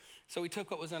 So we took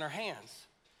what was in our hands.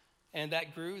 And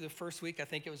that grew. The first week, I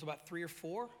think it was about 3 or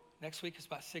 4. Next week, it's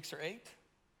about 6 or 8.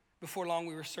 Before long,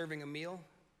 we were serving a meal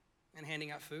and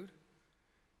handing out food.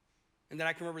 And then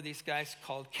I can remember these guys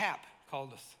called CAP,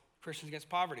 called us, Christians Against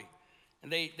Poverty.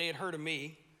 And they had heard of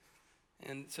me.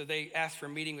 And so they asked for a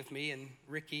meeting with me, and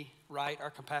Ricky Wright,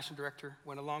 our compassion director,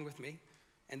 went along with me.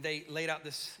 And they laid out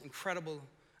this incredible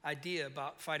idea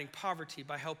about fighting poverty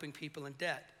by helping people in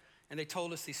debt. And they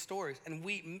told us these stories. And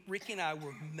Ricky and I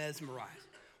were mesmerized.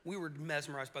 We were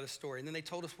mesmerized by the story. And then they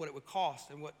told us what it would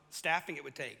cost and what staffing it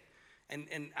would take. And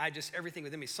everything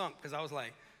within me sunk, because I was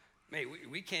like, man,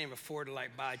 we can't even afford to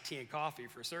like buy tea and coffee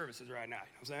for services right now. You know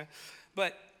what I'm saying?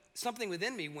 But something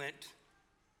within me went,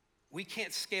 we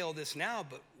can't scale this now,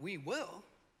 but we will.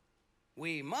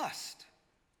 We must.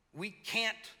 We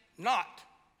can't not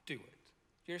do it.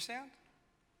 Do you understand?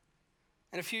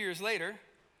 And a few years later,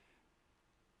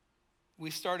 we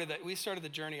started the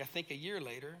journey, I think, a year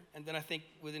later. And then I think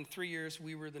within 3 years,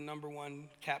 we were the #1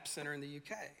 CAP center in the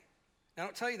UK. Now, I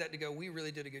don't tell you that to go, we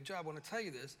really did a good job. I want to tell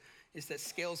you this, is that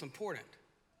scale is important.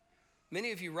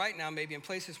 Many of you right now may be in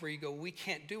places where you go, we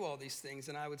can't do all these things.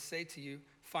 And I would say to you,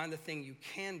 find the thing you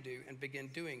can do and begin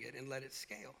doing it and let it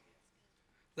scale.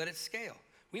 Let it scale.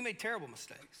 We made terrible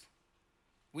mistakes.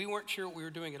 We weren't sure what we were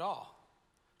doing at all.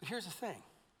 But here's the thing.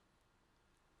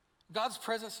 God's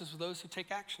presence is with those who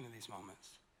take action in these moments.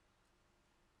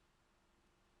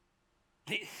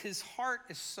 His heart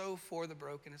is so for the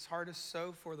broken. His heart is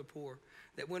so for the poor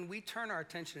that when we turn our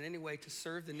attention in any way to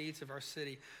serve the needs of our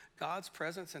city, God's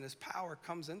presence and his power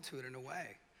comes into it in a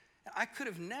way. And I could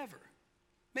have never,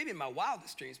 maybe in my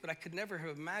wildest dreams, but I could never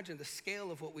have imagined the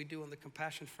scale of what we do on the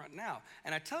compassion front now.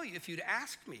 And I tell you, if you'd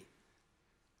asked me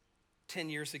 10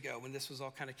 years ago when this was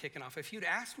all kind of kicking off, if you'd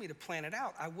asked me to plan it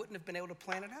out, I wouldn't have been able to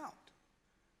plan it out.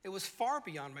 It was far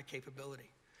beyond my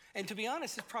capability. And to be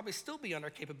honest, it's probably still beyond our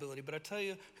capability, but I tell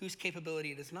you whose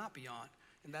capability it is not beyond,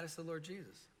 and that is the Lord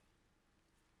Jesus.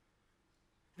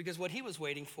 Because what he was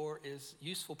waiting for is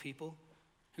useful people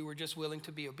who were just willing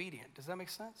to be obedient. Does that make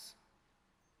sense?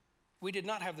 We did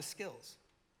not have the skills.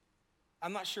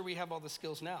 I'm not sure we have all the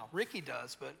skills now. Ricky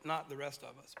does, but not the rest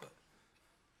of us.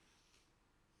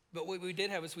 But what we did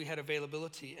have is we had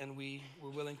availability, and we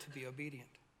were willing to be obedient.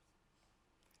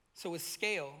 So with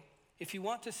scale, if you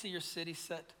want to see your city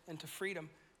set into freedom,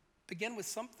 begin with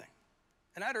something.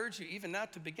 And I'd urge you even now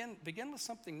to begin with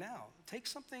something now. Take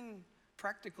something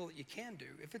practical that you can do.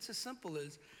 If it's as simple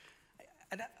as,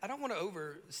 I don't want to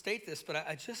overstate this, but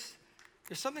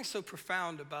there's something so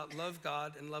profound about love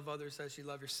God and love others as you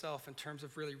love yourself in terms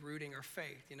of really rooting our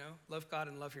faith, you know? Love God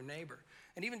and love your neighbor.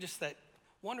 And even just that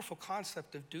wonderful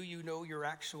concept of, do you know your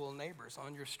actual neighbors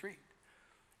on your street?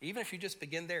 Even if you just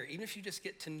begin there, even if you just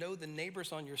get to know the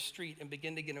neighbors on your street and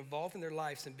begin to get involved in their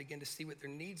lives and begin to see what their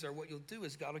needs are, what you'll do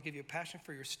is God will give you a passion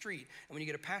for your street. And when you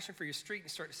get a passion for your street and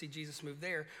start to see Jesus move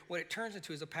there, what it turns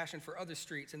into is a passion for other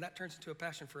streets, and that turns into a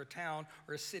passion for a town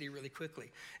or a city really quickly.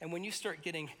 And when you start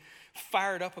getting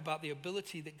fired up about the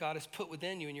ability that God has put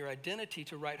within you and your identity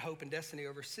to write hope and destiny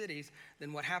over cities,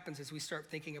 then what happens is we start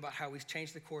thinking about how we've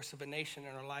changed the course of a nation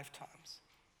in our lifetimes.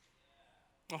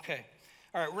 Okay.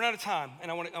 All right, we're out of time, and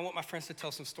I want my friends to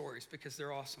tell some stories because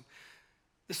they're awesome.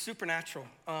 The supernatural.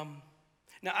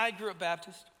 Now, I grew up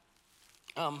Baptist.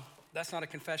 That's not a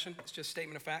confession. It's just a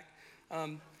statement of fact.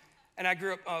 And I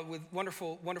grew up with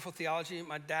wonderful, wonderful theology.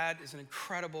 My dad is an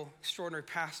incredible, extraordinary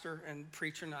pastor and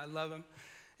preacher, and I love him.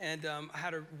 And I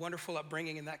had a wonderful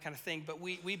upbringing and that kind of thing. But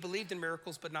we believed in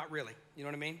miracles, but not really. You know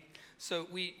what I mean? So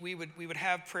we would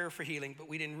have prayer for healing, but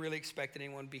we didn't really expect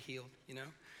anyone to be healed, you know?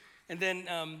 And then,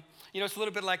 it's a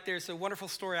little bit like there's a wonderful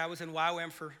story. I was in YWAM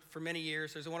for many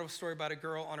years. There's a wonderful story about a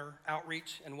girl on her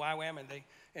outreach in YWAM, and they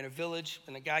in a village,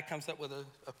 and a guy comes up with a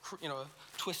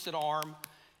twisted arm,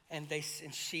 and the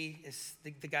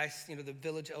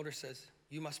village elder says,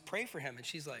 "You must pray for him." And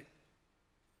she's like,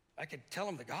 "I could tell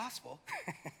him the gospel."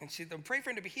 And then pray for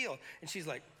him to be healed. And she's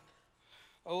like,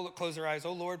 "Oh, look, close her eyes.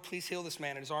 Oh, Lord, please heal this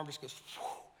man." And his arm just goes, whoo,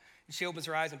 and she opens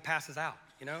her eyes and passes out,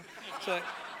 you know? So.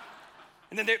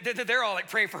 And then they're all like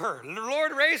praying for her.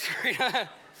 Lord, raise her.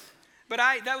 But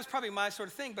that was probably my sort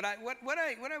of thing. But what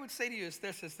I would say to you is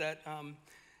this, is that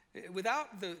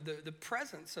without the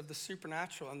presence of the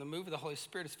supernatural and the move of the Holy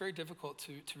Spirit, it's very difficult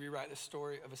to rewrite the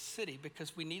story of a city,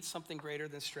 because we need something greater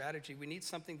than strategy. We need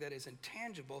something that is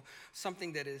intangible,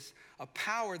 something that is a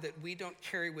power that we don't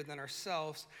carry within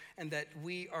ourselves and that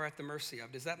we are at the mercy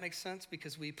of. Does that make sense?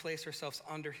 Because we place ourselves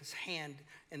under his hand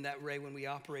in that way when we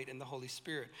operate in the Holy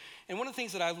Spirit. And one of the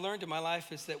things that I've learned in my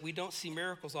life is that we don't see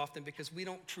miracles often because we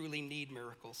don't truly need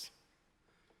miracles,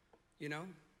 you know?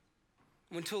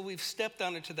 Until we've stepped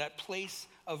down into that place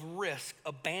of risk,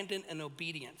 abandon, and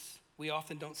obedience, we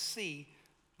often don't see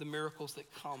the miracles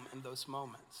that come in those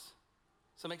moments.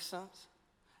 Does that make sense?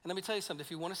 And let me tell you something.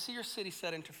 If you want to see your city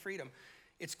set into freedom,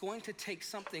 it's going to take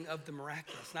something of the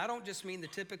miraculous. And I don't just mean the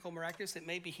typical miraculous. It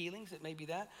may be healings, it may be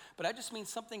that, but I just mean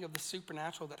something of the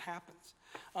supernatural that happens.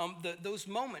 Those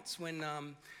moments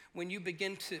when you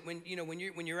begin to,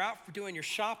 when you're out doing your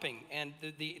shopping and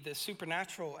the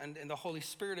supernatural and the Holy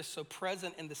Spirit is so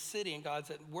present in the city and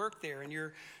God's at work there, and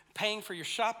you're paying for your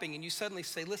shopping, and you suddenly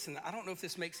say, "Listen, I don't know if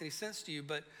this makes any sense to you,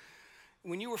 but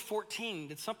when you were 14,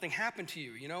 did something happen to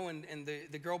you?" And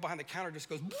the girl behind the counter just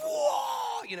goes, "Whoa!"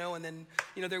 And then,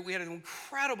 we had an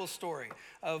incredible story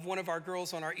of one of our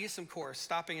girls on our ESM course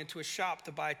stopping into a shop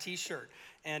to buy a t-shirt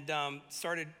and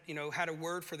had a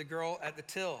word for the girl at the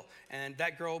till. And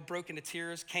that girl broke into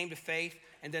tears, came to faith,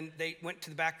 and then they went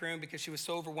to the back room because she was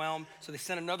so overwhelmed. So they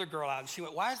sent another girl out, and she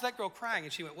went, "Why is that girl crying?"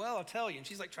 And she went, "Well, I'll tell you." And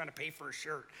she's like trying to pay for her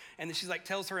shirt. And then she's like,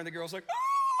 tells her, and the girl's like,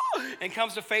 "Oh!" and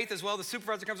comes to faith as well. The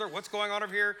supervisor comes over, "What's going on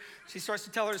over here?" She starts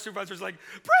to tell her, the supervisor's like,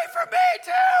 "Pray for me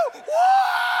too!"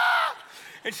 Whoa!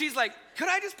 And she's like, "Could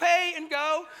I just pay and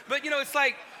go?" But it's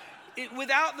like,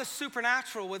 without the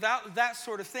supernatural, without that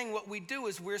sort of thing, what we do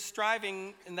is we're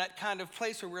striving in that kind of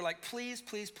place where we're like, please,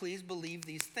 please, please believe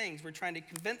these things. We're trying to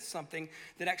convince something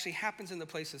that actually happens in the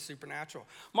place of supernatural.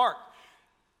 Mark.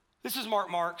 This is Mark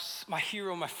Marks, my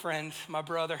hero, my friend, my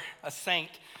brother, a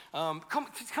saint.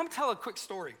 Come tell a quick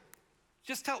story.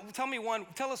 Just tell me one,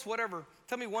 tell us whatever.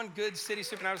 Tell me one good city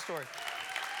supernatural story.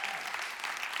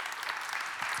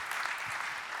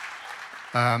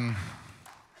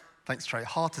 Thanks, Trey.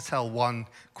 Hard to tell one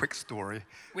quick story.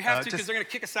 We have to, because they're going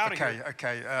to kick us out of here.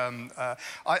 Okay.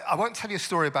 I won't tell you a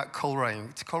story about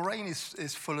Coleraine. Coleraine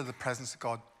is full of the presence of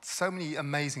God. So many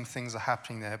amazing things are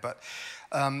happening there. But,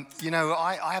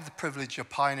 I have the privilege of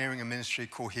pioneering a ministry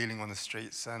called Healing on the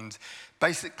Streets. And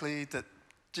basically,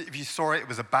 if you saw it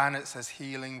was a banner that says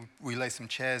healing. We lay some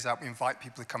chairs out. We invite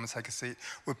people to come and take a seat.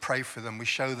 We pray for them. We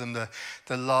show them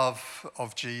the love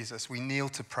of Jesus. We kneel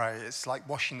to pray. It's like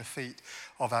washing the feet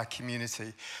of our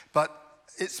community. But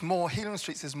it's more, Healing on the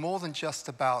Streets is more than just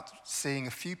about seeing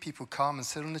a few people come and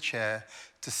sit on the chair,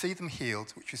 to see them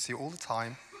healed, which we see all the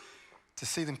time, to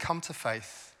see them come to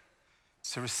faith,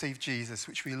 to receive Jesus,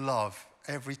 which we love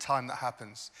every time that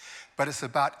happens. But it's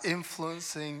about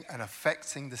influencing and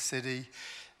affecting the city.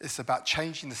 It's about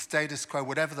changing the status quo,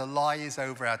 whatever the lie is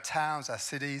over our towns, our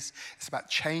cities. It's about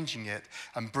changing it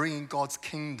and bringing God's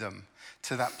kingdom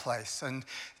to that place. And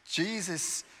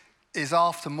Jesus is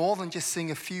after more than just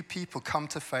seeing a few people come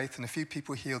to faith and a few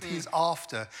people healed. He's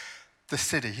after the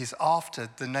city. He's after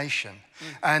the nation.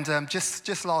 And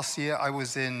just last year, I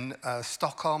was in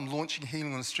Stockholm launching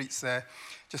Healing on the Streets there.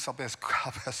 I'll be as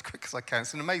quick as I can.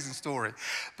 It's an amazing story.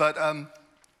 But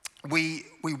we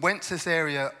went to this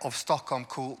area of Stockholm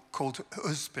called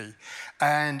Husby,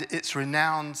 and it's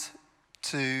renowned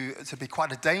to be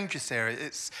quite a dangerous area.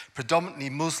 It's predominantly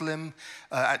Muslim.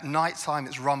 At night time,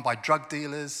 it's run by drug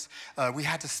dealers.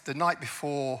 The night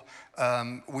before,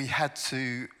 we had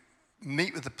to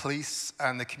meet with the police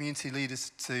and the community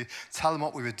leaders to tell them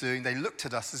what we were doing. They looked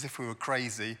at us as if we were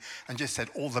crazy and just said,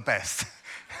 all the best.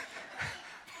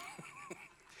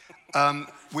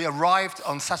 We arrived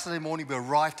on Saturday morning. We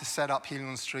arrived to set up Healing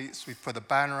on the Streets. We put a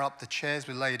banner up. The chairs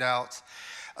were laid out.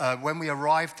 When we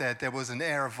arrived there was an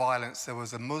air of violence. There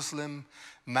was a Muslim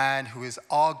man who was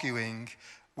arguing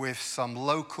with some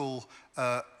local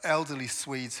elderly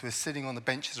Swedes who were sitting on the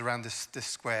benches around this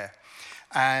square.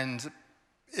 And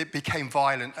it became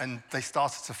violent, and they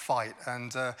started to fight.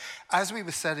 And as we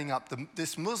were setting up,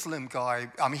 this Muslim guy,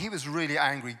 he was really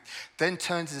angry, then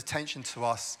turned his attention to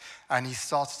us, and he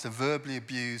started to verbally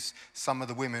abuse some of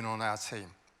the women on our team.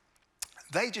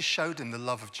 They just showed him the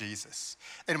love of Jesus.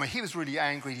 Anyway, he was really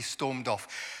angry. He stormed off.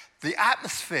 The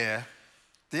atmosphere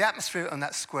on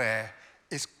that square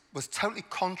was totally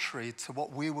contrary to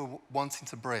what we were wanting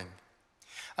to bring.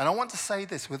 And I want to say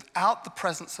this, without the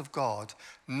presence of God,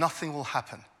 nothing will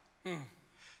happen.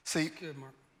 See, Good,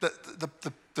 Mark.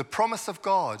 the promise of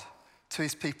God to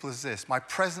his people is this: my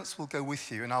presence will go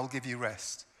with you and I will give you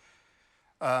rest.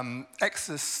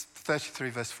 Exodus 33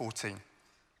 verse 14.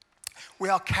 We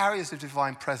are carriers of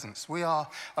divine presence. We are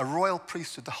a royal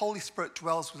priesthood. The Holy Spirit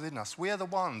dwells within us. We are the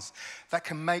ones that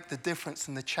can make the difference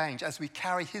and the change as we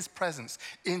carry his presence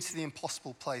into the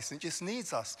impossible place. And it just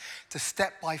needs us to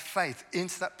step by faith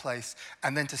into that place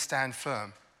and then to stand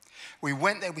firm. We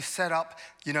went there, we set up,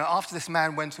 after this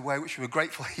man went away, which we were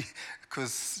grateful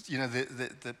because,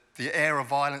 the air of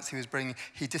violence he was bringing,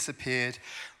 he disappeared.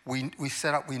 We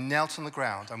set up, we knelt on the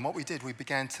ground. And what we did, we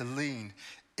began to lean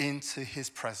into his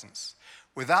presence.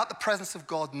 Without the presence of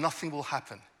God, nothing will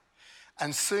happen.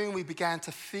 And soon we began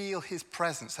to feel his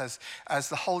presence as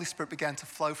the Holy Spirit began to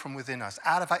flow from within us.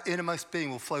 Out of our innermost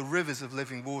being will flow rivers of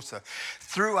living water.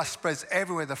 Through us spreads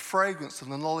everywhere the fragrance of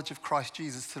the knowledge of Christ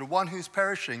Jesus. To the one who's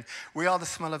perishing, we are the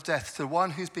smell of death. To the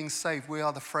one who's being saved, we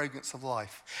are the fragrance of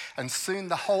life. And soon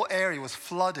the whole area was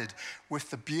flooded with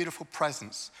the beautiful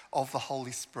presence of the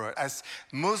Holy Spirit. As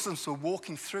Muslims were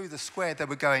walking through the square, they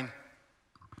were going,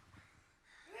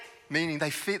 meaning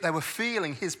they were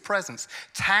feeling his presence,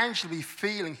 tangibly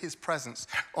feeling his presence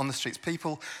on the streets.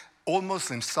 People, all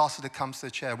Muslims, started to come to the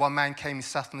chair. One man came, he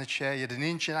sat on the chair, he had an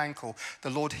injured ankle. The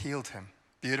Lord healed him.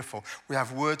 Beautiful. We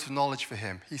have words of knowledge for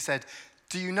him. He said,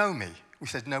 do you know me? We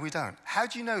said, no, we don't. How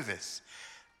do you know this?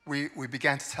 We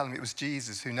began to tell him it was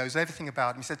Jesus who knows everything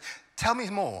about him. He said, tell me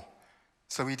more.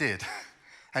 So we did.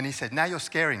 And he said, now you're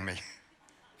scaring me.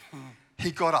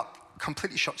 He got up,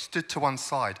 completely shocked, stood to one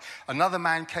side. Another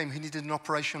man came who needed an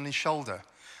operation on his shoulder.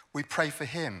 We prayed for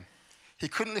him. He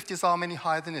couldn't lift his arm any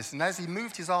higher than this. And as he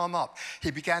moved his arm up, he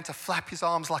began to flap his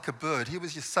arms like a bird. He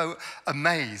was just so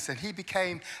amazed. And he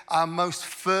became our most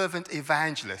fervent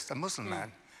evangelist, a Muslim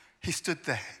man. He stood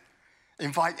there,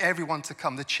 invite everyone to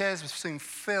come. The chairs were soon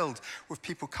filled with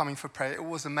people coming for prayer. It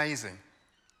was amazing.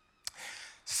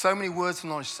 So many words of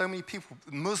knowledge, so many people,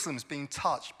 Muslims being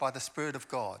touched by the Spirit of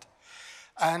God.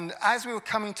 And as we were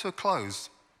coming to a close,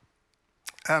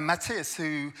 Matthias,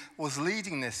 who was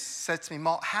leading this, said to me,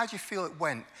 Mark, how do you feel it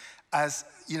went as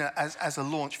a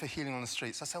launch for Healing on the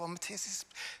Streets? I said, well, Matthias,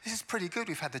 this is pretty good.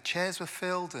 We've had the chairs were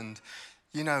filled and,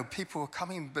 people were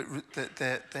coming, but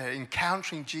they're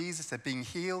encountering Jesus, they're being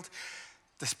healed.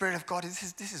 The Spirit of God,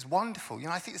 this is wonderful.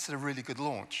 I think this is a really good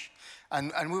launch.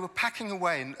 And we were packing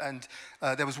away, and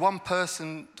there was one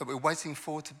person that we were waiting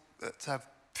for to have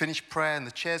finished prayer, and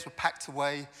the chairs were packed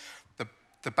away,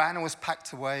 the banner was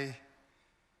packed away,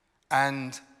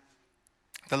 and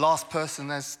the last person,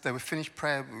 as they were finished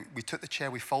prayer, we took the chair,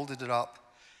 we folded it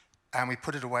up, and we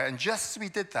put it away. And just as we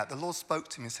did that, the Lord spoke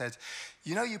to me and said,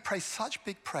 you pray such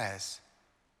big prayers,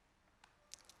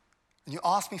 and you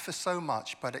ask me for so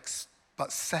much,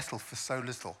 but settle for so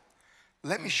little.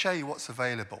 Let me show you what's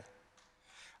available.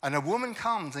 And a woman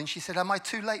comes and she said, am I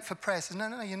too late for prayer? I said,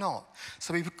 no, you're not.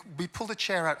 So we pulled a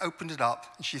chair out, opened it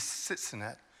up, and she sits in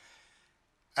it.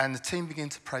 And the team begin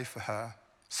to pray for her.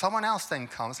 Someone else then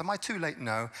comes. Am I too late?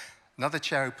 No. Another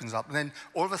chair opens up. And then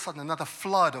all of a sudden, another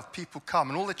flood of people come.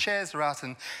 And all the chairs are out.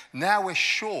 And now we're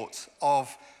short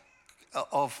of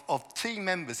team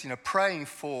members, praying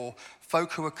for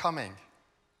folk who are coming.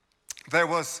 There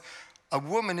was a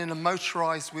woman in a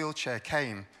motorized wheelchair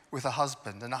came with her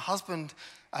husband. And her husband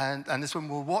and this woman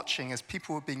were watching as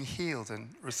people were being healed and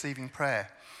receiving prayer.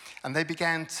 And they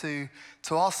began to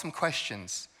ask some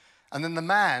questions. And then the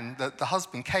man, the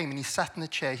husband, came and he sat in a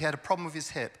chair. He had a problem with his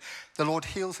hip. The Lord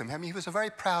heals him. I mean, he was a very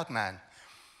proud man.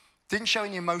 Didn't show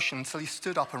any emotion until he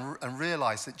stood up and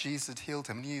realized that Jesus had healed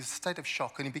him. And he was in a state of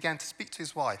shock, and he began to speak to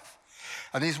his wife.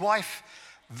 And his wife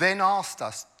then asked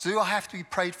us, do I have to be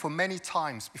prayed for many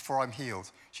times before I'm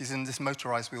healed? She's in this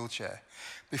motorized wheelchair.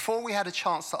 Before we had a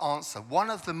chance to answer, one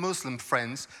of the Muslim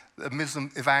friends, the Muslim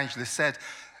evangelist, said,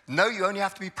 no, you only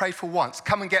have to be prayed for once.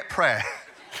 Come and get prayer.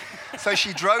 So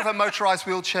she drove her motorized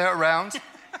wheelchair around.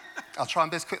 I'll try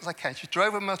and be as quick as I can. She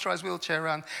drove her motorized wheelchair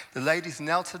around. The ladies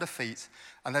knelt at her feet,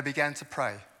 and they began to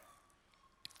pray.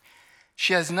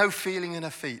 She has no feeling in her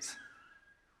feet.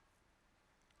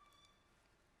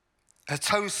 Her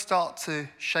toes start to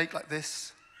shake like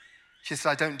this. She said,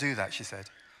 I don't do that, she said.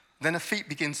 Then her feet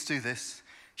begin to do this.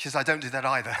 She says, I don't do that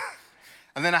either.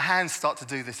 And then her hands start to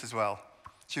do this as well.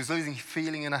 She was losing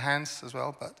feeling in her hands as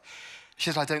well, but she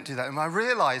says, I don't do that. And I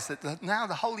realized that now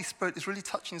the Holy Spirit is really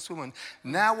touching this woman.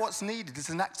 Now what's needed is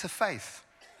an act of faith,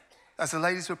 as the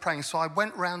ladies were praying. So I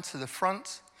went round to the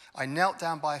front. I knelt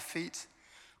down by her feet.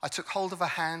 I took hold of her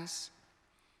hands.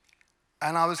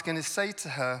 And I was going to say to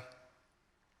her,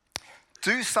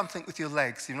 do something with your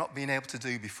legs you've not been able to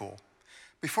do before.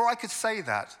 Before I could say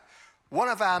that, one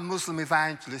of our Muslim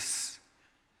evangelists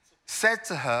said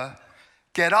to her,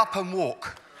 get up and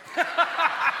walk.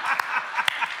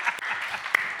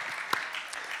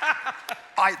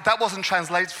 That wasn't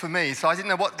translated for me, so I didn't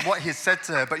know what he had said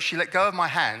to her, but she let go of my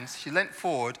hands, she leant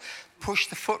forward,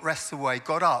 pushed the footrests away,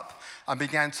 got up, and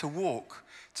began to walk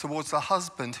towards her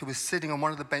husband, who was sitting on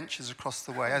one of the benches across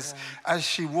the way. As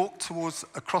she walked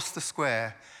across the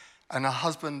square, and her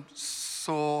husband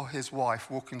saw his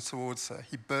wife walking towards her,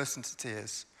 he burst into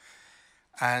tears.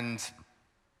 And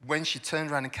when she turned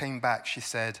around and came back, she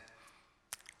said,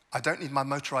 I don't need my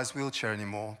motorized wheelchair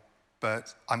anymore,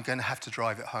 but I'm going to have to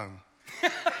drive it home.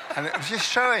 And it was just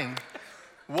showing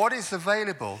what is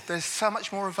available. There's so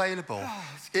much more available.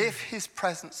 If his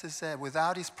presence is there,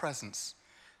 without his presence,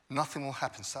 nothing will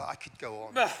happen. So I could go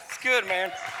on. It's good,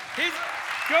 man.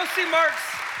 Go see Mark's.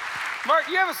 Mark,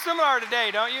 you have a seminar today,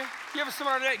 don't you? You have a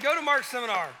seminar today. Go to Mark's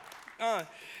seminar.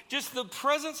 Just the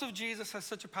presence of Jesus has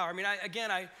such a power. I mean,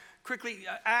 I quickly,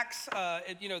 Acts,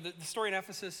 the story in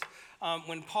Ephesus,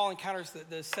 when Paul encounters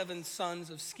the 7 sons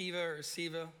of Sceva or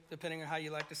Siva, depending on how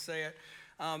you like to say it.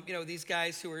 These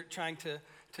guys who are trying to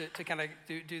kind of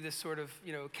do this sort of,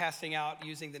 casting out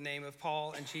using the name of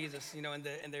Paul and Jesus, and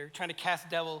they're trying to cast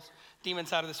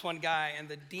demons out of this one guy, and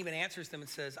the demon answers them and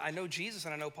says, I know Jesus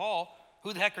and I know Paul.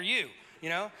 Who the heck are you?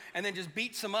 And then just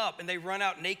beats them up, and they run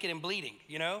out naked and bleeding,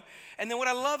 And then what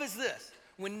I love is this.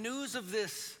 When news of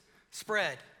this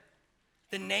spread,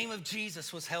 the name of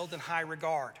Jesus was held in high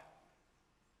regard.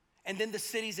 And then the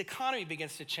city's economy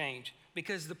begins to change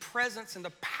because the presence and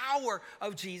the power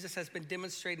of Jesus has been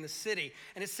demonstrated in the city.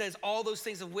 And it says all those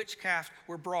things of witchcraft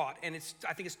were brought. And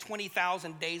I think it's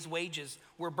 20,000 days' wages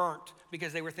were burnt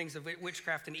because they were things of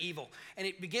witchcraft and evil. And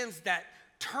it begins that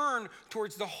turn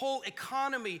towards the whole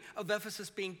economy of Ephesus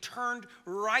being turned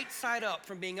right side up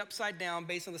from being upside down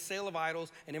based on the sale of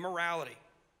idols and immorality.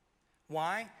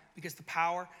 Why? Because the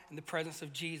power and the presence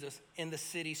of Jesus in the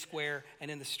city square and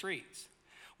in the streets.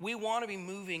 We want to be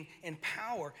moving in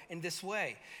power in this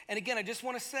way. And again, I just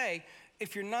want to say,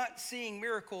 if you're not seeing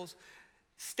miracles,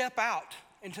 step out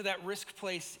into that risk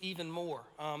place even more.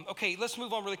 Okay, let's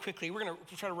move on really quickly. We're going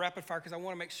to try to rapid fire because I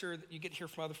want to make sure that you get to hear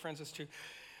from other friends as too.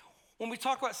 When we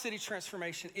talk about city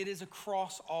transformation, it is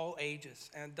across all ages.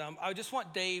 And I just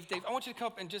want Dave, I want you to come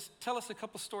up and just tell us a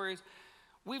couple stories.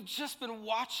 We've just been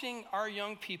watching our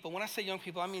young people. When I say young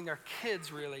people, I mean their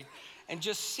kids really. And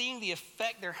just seeing the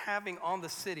effect they're having on the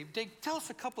city. Dave, tell us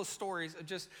a couple of stories of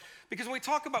just, because when we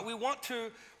talk about, we want to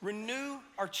renew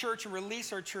our church and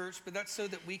release our church, but that's so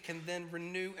that we can then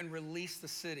renew and release the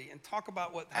city. And talk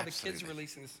about how the kids are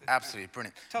releasing the city. Absolutely,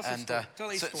 brilliant. Tell us a story.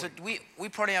 Tell a story. So we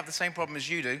probably have the same problem as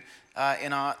you do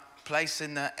in our place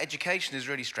in that education is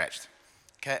really stretched.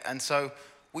 Okay, and so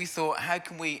we thought, how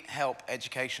can we help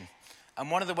education? And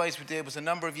one of the ways we did was a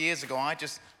number of years ago, I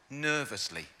just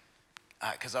nervously,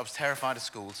 because I was terrified of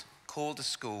schools, called a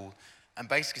school and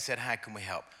basically said, how can we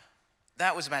help?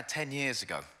 That was about 10 years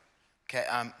ago. Okay,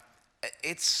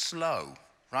 it's slow,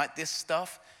 right? This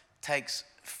stuff takes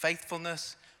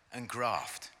faithfulness and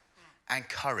graft and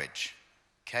courage,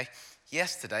 okay?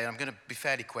 Yesterday, I'm going to be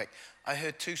fairly quick, I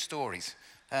heard 2 stories.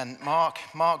 And Mark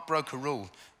broke a rule.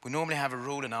 We normally have a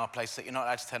rule in our place that you're not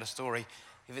allowed to tell a story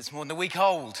if it's more than a week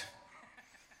old.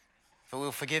 but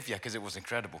we'll forgive you because it was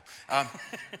incredible.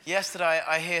 Yesterday,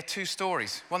 I hear two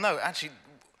stories. Well, no, actually,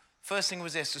 first thing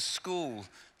was this. A school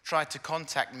tried to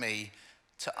contact me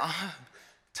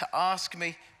to ask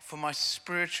me for my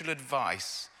spiritual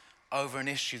advice over an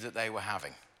issue that they were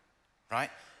having, right?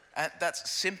 And that's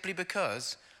simply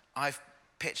because I've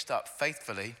pitched up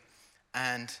faithfully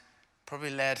and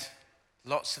probably led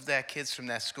lots of their kids from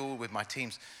their school with my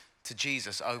teams to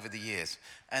Jesus over the years.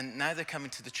 And now they're coming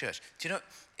to the church. Do you know,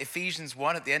 Ephesians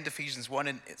 1, at the end of Ephesians 1,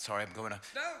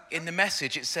 in the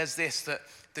Message, it says this, that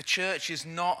the church is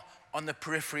not on the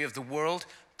periphery of the world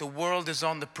is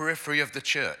on the periphery of the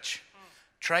church.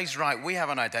 Trey's right, we have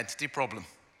an identity problem.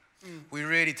 We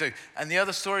really do. And the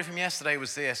other story from yesterday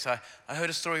was this. I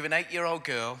heard a story of an 8-year-old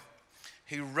girl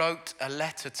who wrote a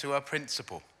letter to her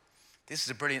principal. This is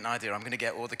a brilliant idea. I'm going to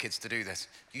get all the kids to do this.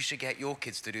 You should get your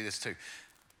kids to do this too.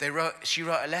 She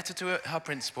wrote a letter to her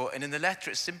principal, and in the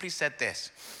letter it simply said this: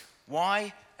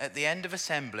 why, at the end of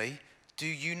assembly, do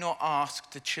you not ask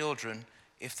the children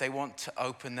if they want to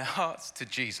open their hearts to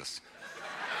Jesus?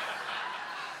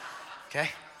 Okay?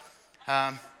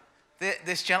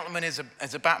 This gentleman is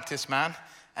a Baptist man,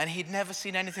 and he'd never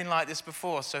seen anything like this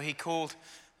before, so he called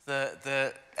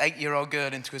the 8-year-old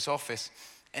girl into his office,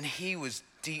 and he was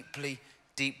deeply,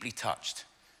 deeply touched.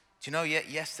 Do you know,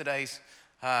 yesterday's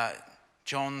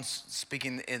John's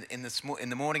speaking in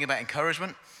the morning about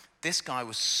encouragement. This guy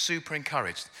was super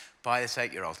encouraged by this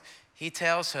 8-year-old. He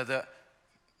tells her that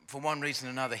for one reason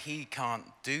or another he can't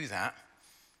do that,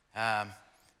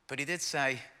 but he did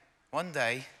say, one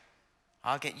day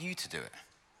I'll get you to do it.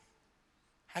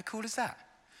 How cool is that?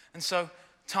 And so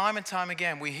time and time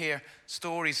again we hear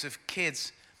stories of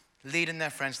kids leading their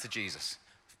friends to Jesus.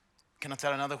 Can I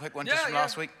tell another quick one just from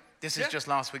last week? This is just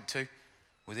last week too,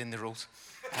 within the rules.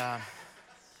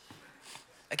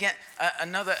 Again,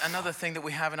 another thing that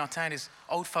we have in our town is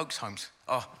old folks' homes.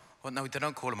 Oh, well, no, they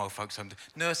don't call them old folks' homes.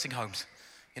 Nursing homes.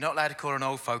 You're not allowed to call an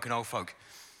old folk.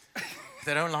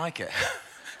 They don't like it.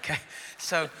 Okay,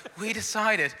 so we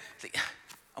decided,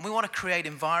 and we want to create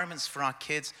environments for our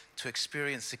kids to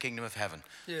experience the kingdom of heaven.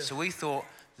 Yeah. So we thought,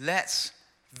 let's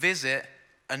visit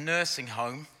a nursing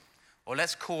home, or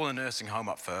let's call a nursing home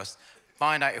up first,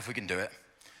 find out if we can do it,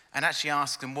 and actually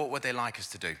ask them what would they like us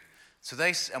to do. So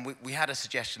we had a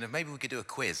suggestion of maybe we could do a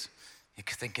quiz,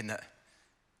 thinking that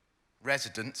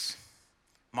residents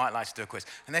might like to do a quiz.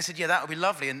 And they said, yeah, that would be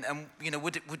lovely. And you know,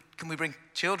 can we bring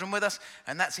children with us?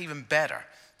 And that's even better.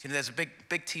 You know, there's a big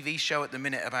TV show at the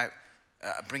minute about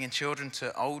bringing children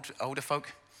to older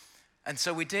folk. And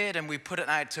so we did, and we put it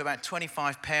out to about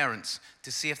 25 parents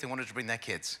to see if they wanted to bring their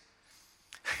kids.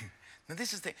 Now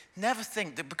this is never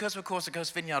think that because of Course of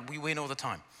Coast Vineyard, we win all the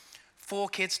time. 4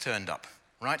 kids turned up,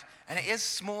 right? And it is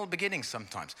small beginnings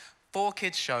sometimes. 4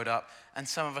 kids showed up, and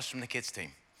some of us from the kids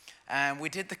team. And we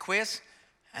did the quiz,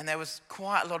 and there was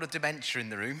quite a lot of dementia in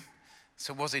the room,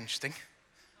 so it was interesting.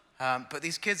 But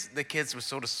the kids were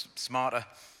sort of smarter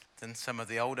than some of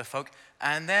the older folk.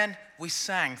 And then we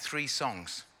sang 3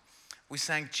 songs. We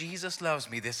sang Jesus Loves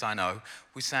Me, This I Know.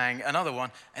 We sang another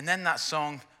one, and then that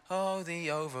song, Oh,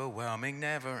 the Overwhelming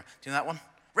Never. Do you know that one?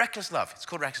 Reckless Love. It's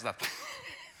called Reckless Love.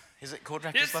 Is it called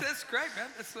Reckless Love? Yes, that's great, man.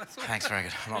 That's Thanks, very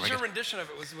good. Your rendition of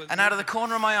it was and out of the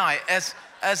corner of my eye,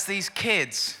 as these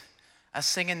kids are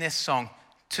singing this song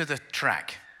to the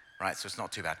track, right, so it's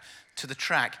not too bad, to the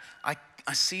track,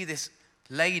 I see this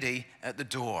lady at the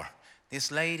door.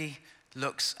 This lady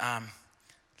looks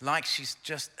like she's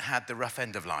just had the rough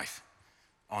end of life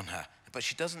on her, but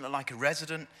she doesn't look like a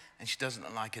resident, and she doesn't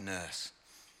look like a nurse.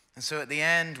 And so at the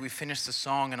end, we finish the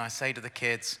song, and I say to the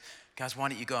kids, guys, why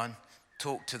don't you go and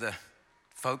talk to the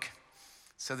folk?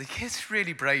 So the kids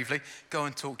really bravely go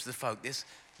and talk to the folk. This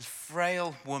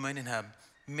frail woman in her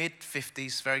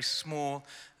mid-50s, very small,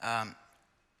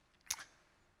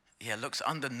 looks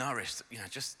undernourished,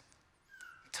 just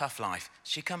tough life.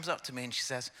 She comes up to me and she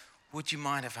says, would you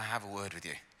mind if I have a word with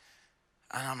you?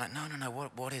 And I'm like, no,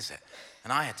 what is it?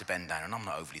 And I had to bend down, and I'm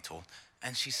not overly tall.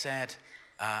 And she said,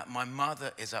 my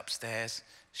mother is upstairs.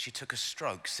 She took a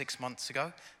stroke 6 months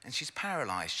ago, and she's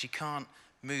paralyzed. She can't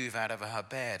move out of her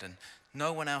bed, and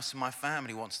no one else in my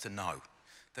family wants to know.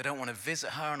 They don't want to visit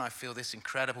her, and I feel this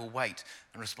incredible weight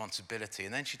and responsibility.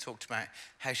 And then she talked about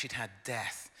how she'd had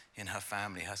death in her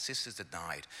family. Her sisters had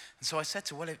died. And so I said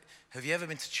to her, well, have you ever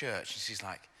been to church? And she's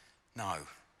like, no.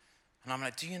 And I'm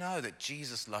like, do you know that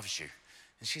Jesus loves you?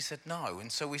 And she said, no.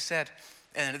 And so we said,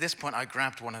 and at this point I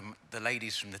grabbed one of the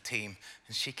ladies from the team,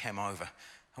 and she came over.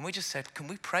 And we just said, can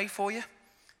we pray for you?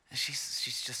 And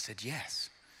she's just said yes.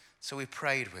 So we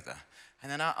prayed with her.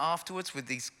 And then afterwards, with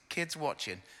these kids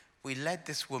watching, we led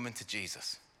this woman to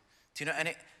Jesus. Do you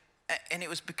know, And it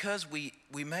was because we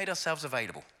made ourselves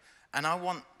available. And I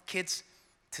want kids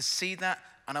to see that,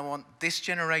 and I want this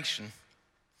generation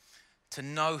to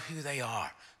know who they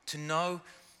are, to know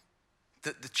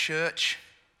that the church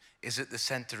is at the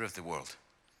center of the world.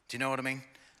 Do you know what I mean?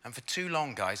 And for too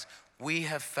long, guys, we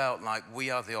have felt like we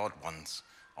are the odd ones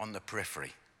on the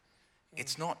periphery.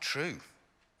 It's not true.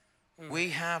 We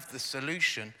have the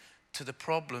solution to the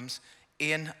problems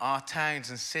in our towns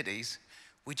and cities.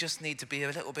 We just need to be a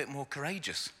little bit more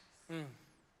courageous.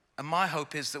 And my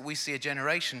hope is that we see a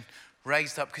generation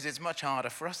raised up, because it's much harder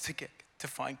for us to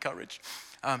find courage.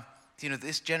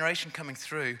 This generation coming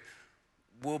through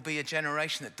will be a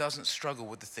generation that doesn't struggle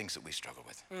with the things that we struggle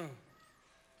with.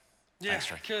 Yeah,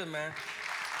 Thanks, Ray. good, man.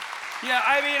 Yeah,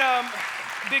 I mean,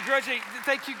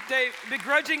 thank you, Dave.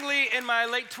 Begrudgingly, in my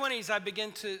late 20s, I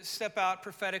began to step out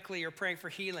prophetically or praying for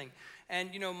healing.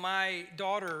 And, my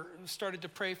daughter started to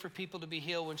pray for people to be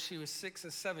healed when she was 6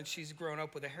 and 7. She's grown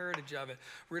up with a heritage of it.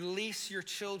 Release your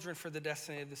children for the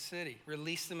destiny of the city.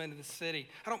 Release them into the city.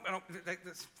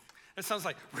 That sounds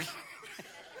like,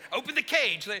 open the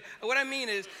cage. What I mean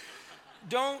is,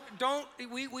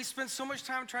 we spend so much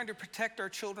time trying to protect our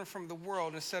children from the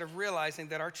world instead of realizing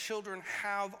that our children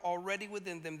have already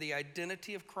within them the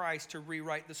identity of Christ to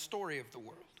rewrite the story of the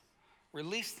world.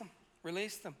 Release them.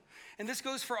 Release them. And this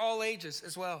goes for all ages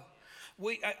as well.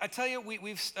 I tell you, what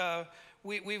we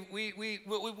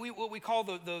call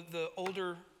the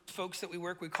older folks that we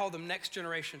work, we call them next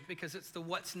generation, because it's the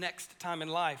what's next time in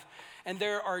life. And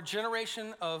there are a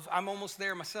generation of, I'm almost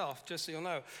there myself, just so you'll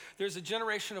know. There's a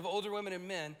generation of older women and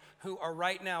men who are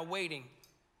right now waiting.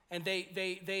 And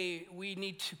we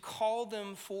need to call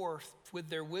them forth with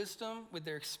their wisdom, with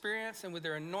their experience, and with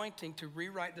their anointing to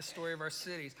rewrite the story of our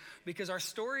cities. Because our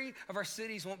story of our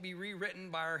cities won't be rewritten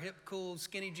by our hip, cool,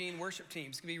 skinny jean worship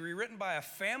teams. It's going to be rewritten by a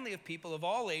family of people of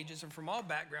all ages and from all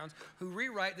backgrounds who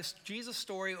rewrite this Jesus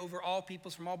story over all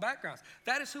peoples from all backgrounds.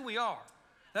 That is who we are.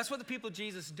 That's what the people of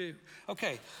Jesus do.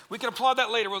 Okay, we can applaud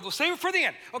that later. We'll save it for the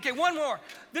end. Okay, one more.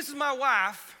 This is my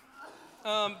wife,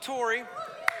 Tori.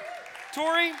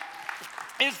 Tori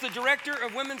is the director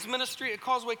of women's ministry at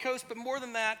Causeway Coast, but more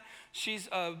than that, she's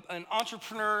an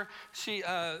entrepreneur.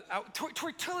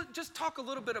 Tori, just talk a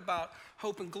little bit about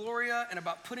Hope and Gloria and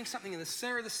about putting something in the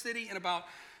center of the city and about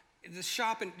the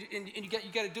shop, and you got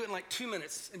to do it in like 2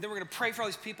 minutes, and then we're going to pray for all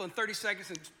these people in 30 seconds,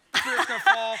 and Spirit's going to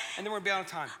fall, and then we're going to be out of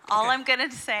time. Okay. All I'm going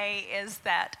to say is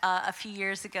that a few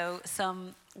years ago,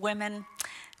 some women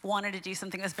wanted to do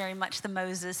something that was very much the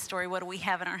Moses story. What do we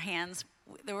have in our hands?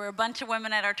 There were a bunch of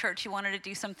women at our church who wanted to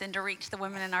do something to reach the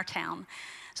women in our town.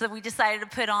 So we decided to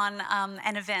put on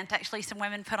an event. Actually, some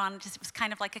women put on, it was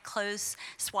kind of like a clothes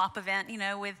swap event,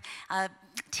 with a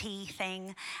tea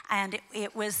thing. And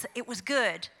it was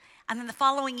good. And then the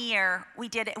following year, we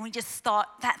did it, and we just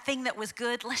thought, that thing that was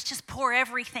good, let's just pour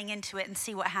everything into it and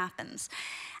see what happens.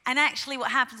 And actually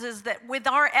what happens is that with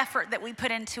our effort that we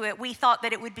put into it, we thought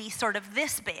that it would be sort of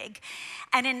this big.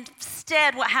 And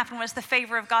instead what happened was the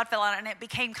favor of God fell on it, and it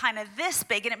became kind of this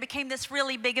big, and it became this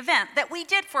really big event that we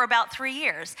did for about 3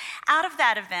 years. Out of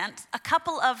that event, a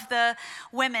couple of the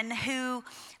women who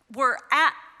were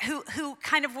who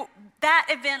kind of, that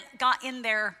event got in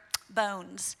their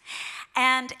bones.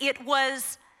 And it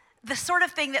was the sort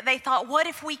of thing that they thought, what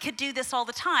if we could do this all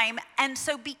the time? And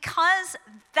so because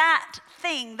that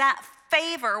thing, that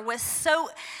favor was so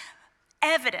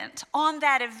evident on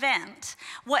that event,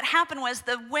 what happened was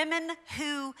the women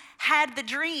who had the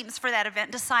dreams for that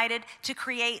event decided to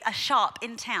create a shop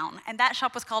in town. And that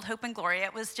shop was called Hope and Gloria.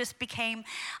 It was just became,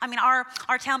 our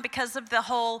town, because of the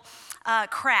whole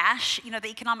crash, the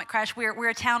economic crash, we're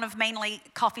a town of mainly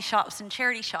coffee shops and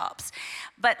charity shops.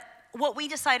 But what we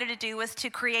decided to do was to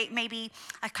create maybe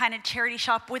a kind of charity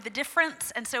shop with a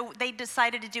difference. And so they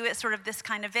decided to do it sort of this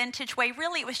kind of vintage way.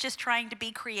 Really, it was just trying to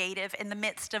be creative in the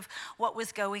midst of what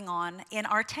was going on in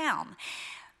our town.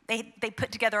 They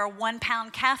put together a 1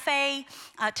 pound cafe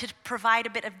to provide a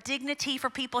bit of dignity for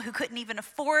people who couldn't even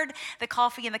afford the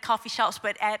coffee in the coffee shops.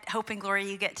 But at Hope and Glory,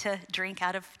 you get to drink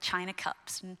out of china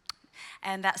cups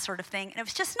and that sort of thing. And it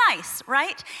was just nice,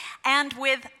 right?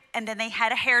 And then they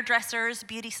had a hairdresser's,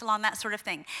 beauty salon, that sort of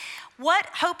thing. What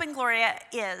Hope and Gloria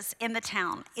is in the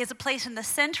town is a place in the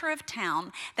center of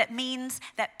town that means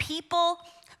that people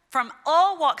from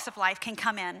all walks of life can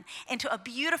come into a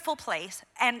beautiful place,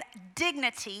 and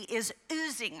dignity is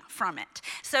oozing from it.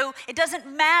 So it doesn't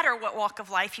matter what walk of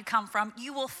life you come from,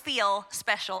 you will feel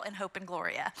special in Hope and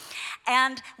Gloria.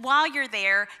 And while you're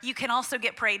there, you can also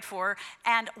get prayed for.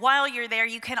 And while you're there,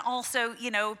 you can also,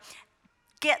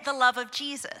 get the love of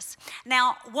Jesus.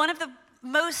 Now, one of the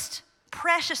most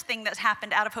precious thing that's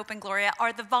happened out of Hope and Gloria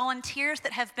are the volunteers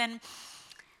that have been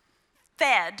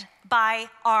fed by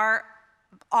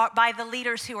by the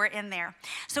leaders who are in there.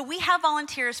 So we have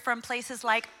volunteers from places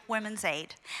like Women's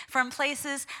Aid, from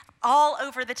places all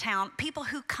over the town, people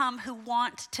who come who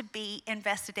want to be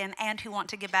invested in and who want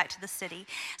to give back to the city.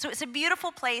 So it's a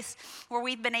beautiful place where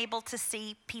we've been able to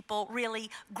see people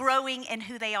really growing in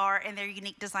who they are and their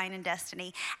unique design and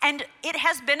destiny. And it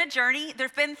has been a journey.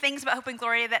 There've been things about Hope and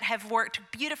Gloria that have worked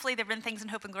beautifully. There've been things in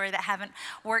Hope and Gloria that haven't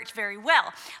worked very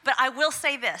well. But I will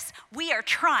say this, we are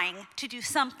trying to do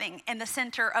something in the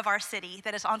center of our city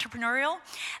that is entrepreneurial,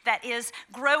 that is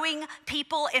growing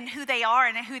people in who they are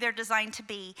and in who they're designed to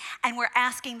be. And we're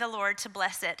asking the Lord to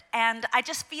bless it. And I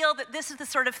just feel that this is the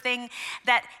sort of thing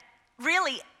that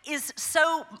really is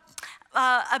so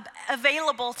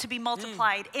available to be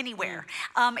multiplied anywhere.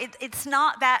 It's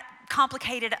not that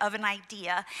complicated of an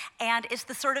idea, and it's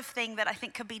the sort of thing that I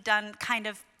think could be done kind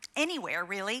of anywhere,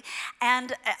 really.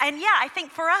 And yeah, I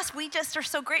think for us, we just are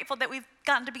so grateful that we've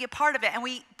gotten to be a part of it, and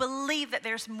we believe that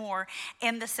there's more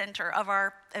in the center of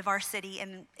our city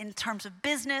in terms of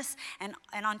business and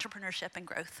entrepreneurship and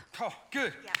growth. Oh,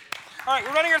 good. Yeah. All right,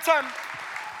 we're running out of time.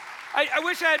 I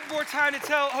wish I had more time to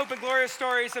tell Hope and Gloria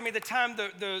stories. I mean, the time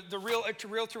the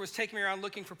realtor was taking me around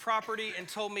looking for property and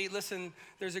told me, listen,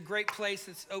 there's a great place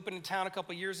that's opened in town a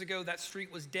couple years ago. That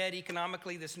street was dead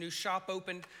economically. This new shop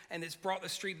opened, and it's brought the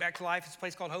street back to life. It's a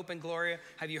place called Hope and Gloria.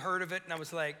 Have you heard of it? And I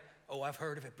was like, oh, I've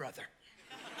heard of it, brother.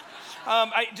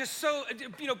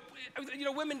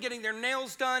 Women getting their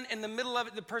nails done. In the middle of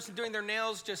it, the person doing their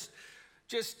nails just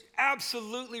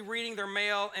absolutely reading their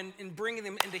mail and bringing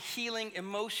them into healing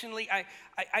emotionally. And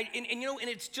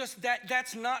it's just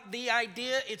that's not the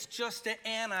idea. It's just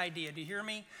an idea. Do you hear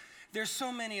me? There's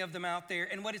so many of them out there.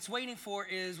 And what it's waiting for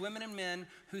is women and men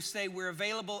who say we're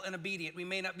available and obedient. We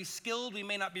may not be skilled, we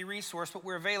may not be resourced, but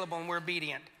we're available and we're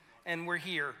obedient. And we're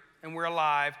here and we're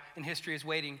alive, and history is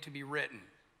waiting to be written.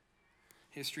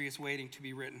 History is waiting to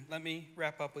be written. Let me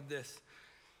wrap up with this.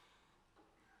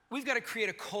 We've got to create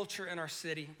a culture in our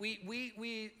city.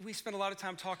 We spend a lot of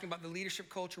time talking about the leadership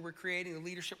culture we're creating, the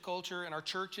leadership culture in our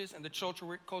churches, and the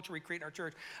culture we create in our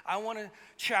church. I want to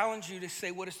challenge you to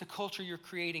say, what is the culture you're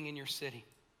creating in your city?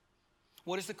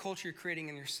 What is the culture you're creating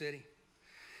in your city?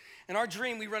 In our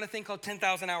dream, we run a thing called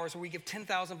 10,000 hours, where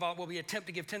we attempt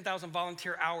to give 10,000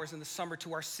 volunteer hours in the summer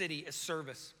to our city as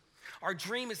service. Our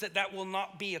dream is that will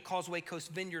not be a Causeway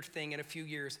Coast Vineyard thing in a few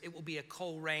years. It will be a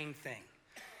Colerain thing.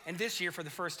 And this year, for the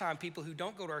first time, people who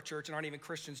don't go to our church and aren't even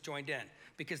Christians joined in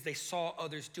because they saw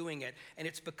others doing it. And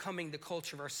it's becoming the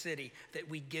culture of our city that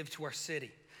we give to our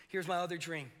city. Here's my other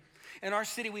dream. In our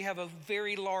city, we have a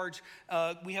very large,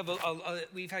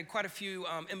 we've had quite a few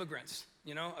immigrants,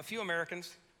 a few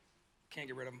Americans, can't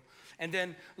get rid of them. And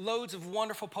then loads of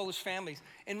wonderful Polish families.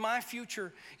 In my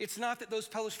future, it's not that those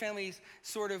Polish families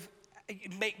sort of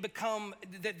become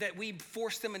that we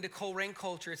force them into Colerain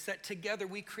culture. It's that together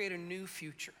we create a new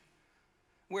future.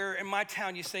 Where in my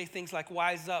town you say things like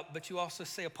wise up, but you also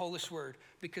say a Polish word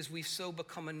because we've so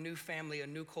become a new family, a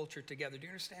new culture together. Do you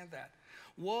understand that?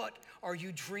 What are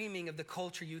you dreaming of the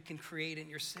culture you can create in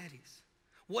your cities?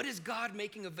 What is God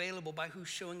making available by who's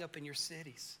showing up in your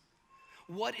cities?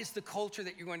 What is the culture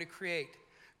that you're going to create?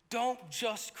 Don't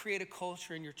just create a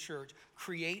culture in your church.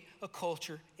 Create a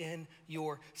culture in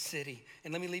your city.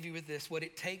 And let me leave you with this. What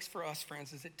it takes for us,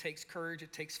 friends, is it takes courage,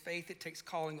 it takes faith, it takes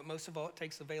calling, but most of all, it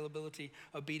takes availability,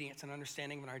 obedience, and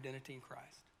understanding of an identity in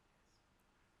Christ.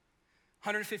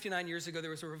 159 years ago,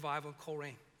 there was a revival of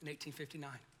Colerain in 1859.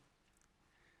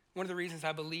 One of the reasons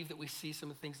I believe that we see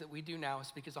some of the things that we do now is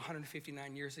because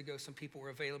 159 years ago, some people were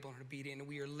available and obedient, and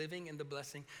we are living in the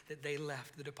blessing that they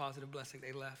left, the deposit of blessing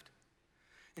they left.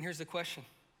 And here's the question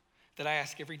that I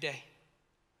ask every day.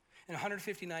 In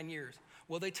 159 years,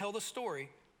 will they tell the story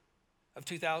of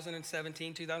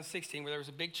 2017, 2016, where there was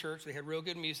a big church, they had real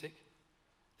good music,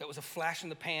 that was a flash in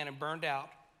the pan and burned out?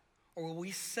 Or will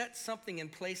we set something in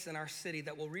place in our city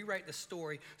that will rewrite the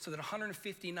story so that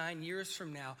 159 years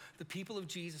from now, the people of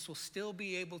Jesus will still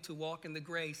be able to walk in the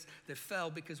grace that fell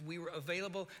because we were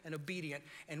available and obedient,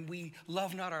 and we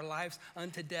love not our lives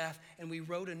unto death, and we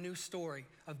wrote a new story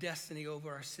of destiny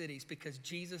over our cities because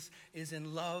Jesus is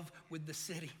in love with the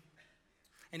city.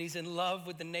 And he's in love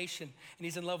with the nation, and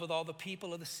he's in love with all the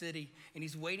people of the city, and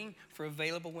he's waiting for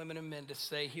available women and men to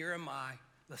say, here am I,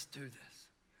 let's do this.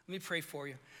 Let me pray for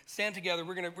you. Stand together.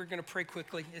 We're gonna pray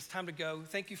quickly. It's time to go.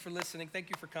 Thank you for listening. Thank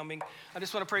you for coming. I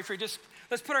just want to pray for you.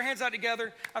 Let's put our hands out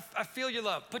together. I feel your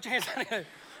love. Put your hands out together.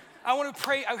 I want to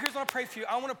pray. Here's what I pray for you.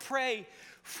 I want to pray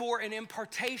for an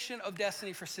impartation of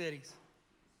destiny for cities.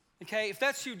 Okay, if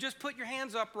that's you, just put your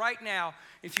hands up right now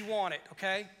if you want it,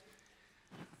 okay?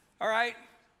 All right?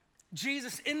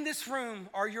 Jesus, in this room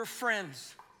are your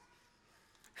friends.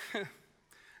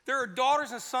 There are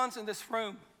daughters and sons in this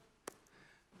room.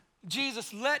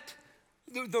 Jesus, let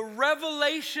the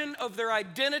revelation of their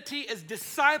identity as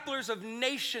disciples of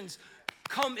nations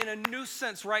come in a new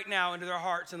sense right now into their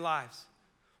hearts and lives.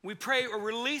 We pray a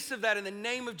release of that in the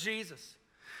name of Jesus.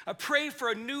 I pray for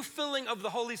a new filling of the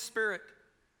Holy Spirit.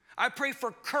 I pray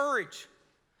for courage.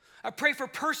 I pray for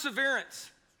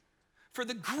perseverance, for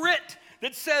the grit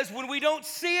that says when we don't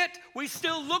see it, we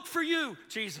still look for you,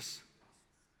 Jesus.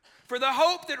 For the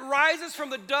hope that rises from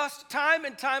the dust time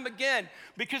and time again,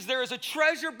 because there is a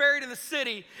treasure buried in the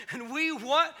city, and we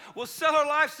will sell our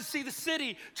lives to see the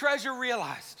city treasure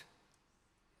realized.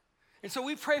 And so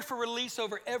we pray for release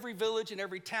over every village and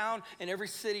every town and every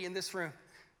city in this room.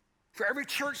 For every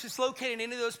church that's located in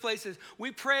any of those places,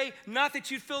 we pray not that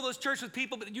you'd fill those churches with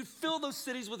people, but that you'd fill those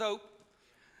cities with hope.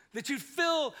 That you'd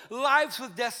fill lives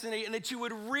with destiny, and that you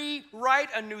would rewrite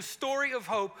a new story of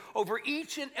hope over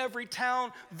each and every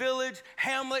town, village,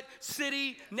 hamlet,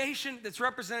 city, nation that's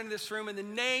represented in this room in the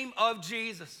name of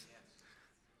Jesus.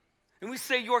 And we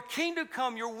say, your kingdom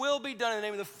come, your will be done in the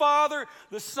name of the Father,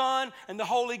 the Son, and the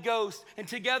Holy Ghost. And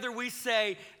together we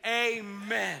say,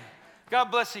 amen.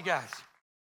 God bless you guys.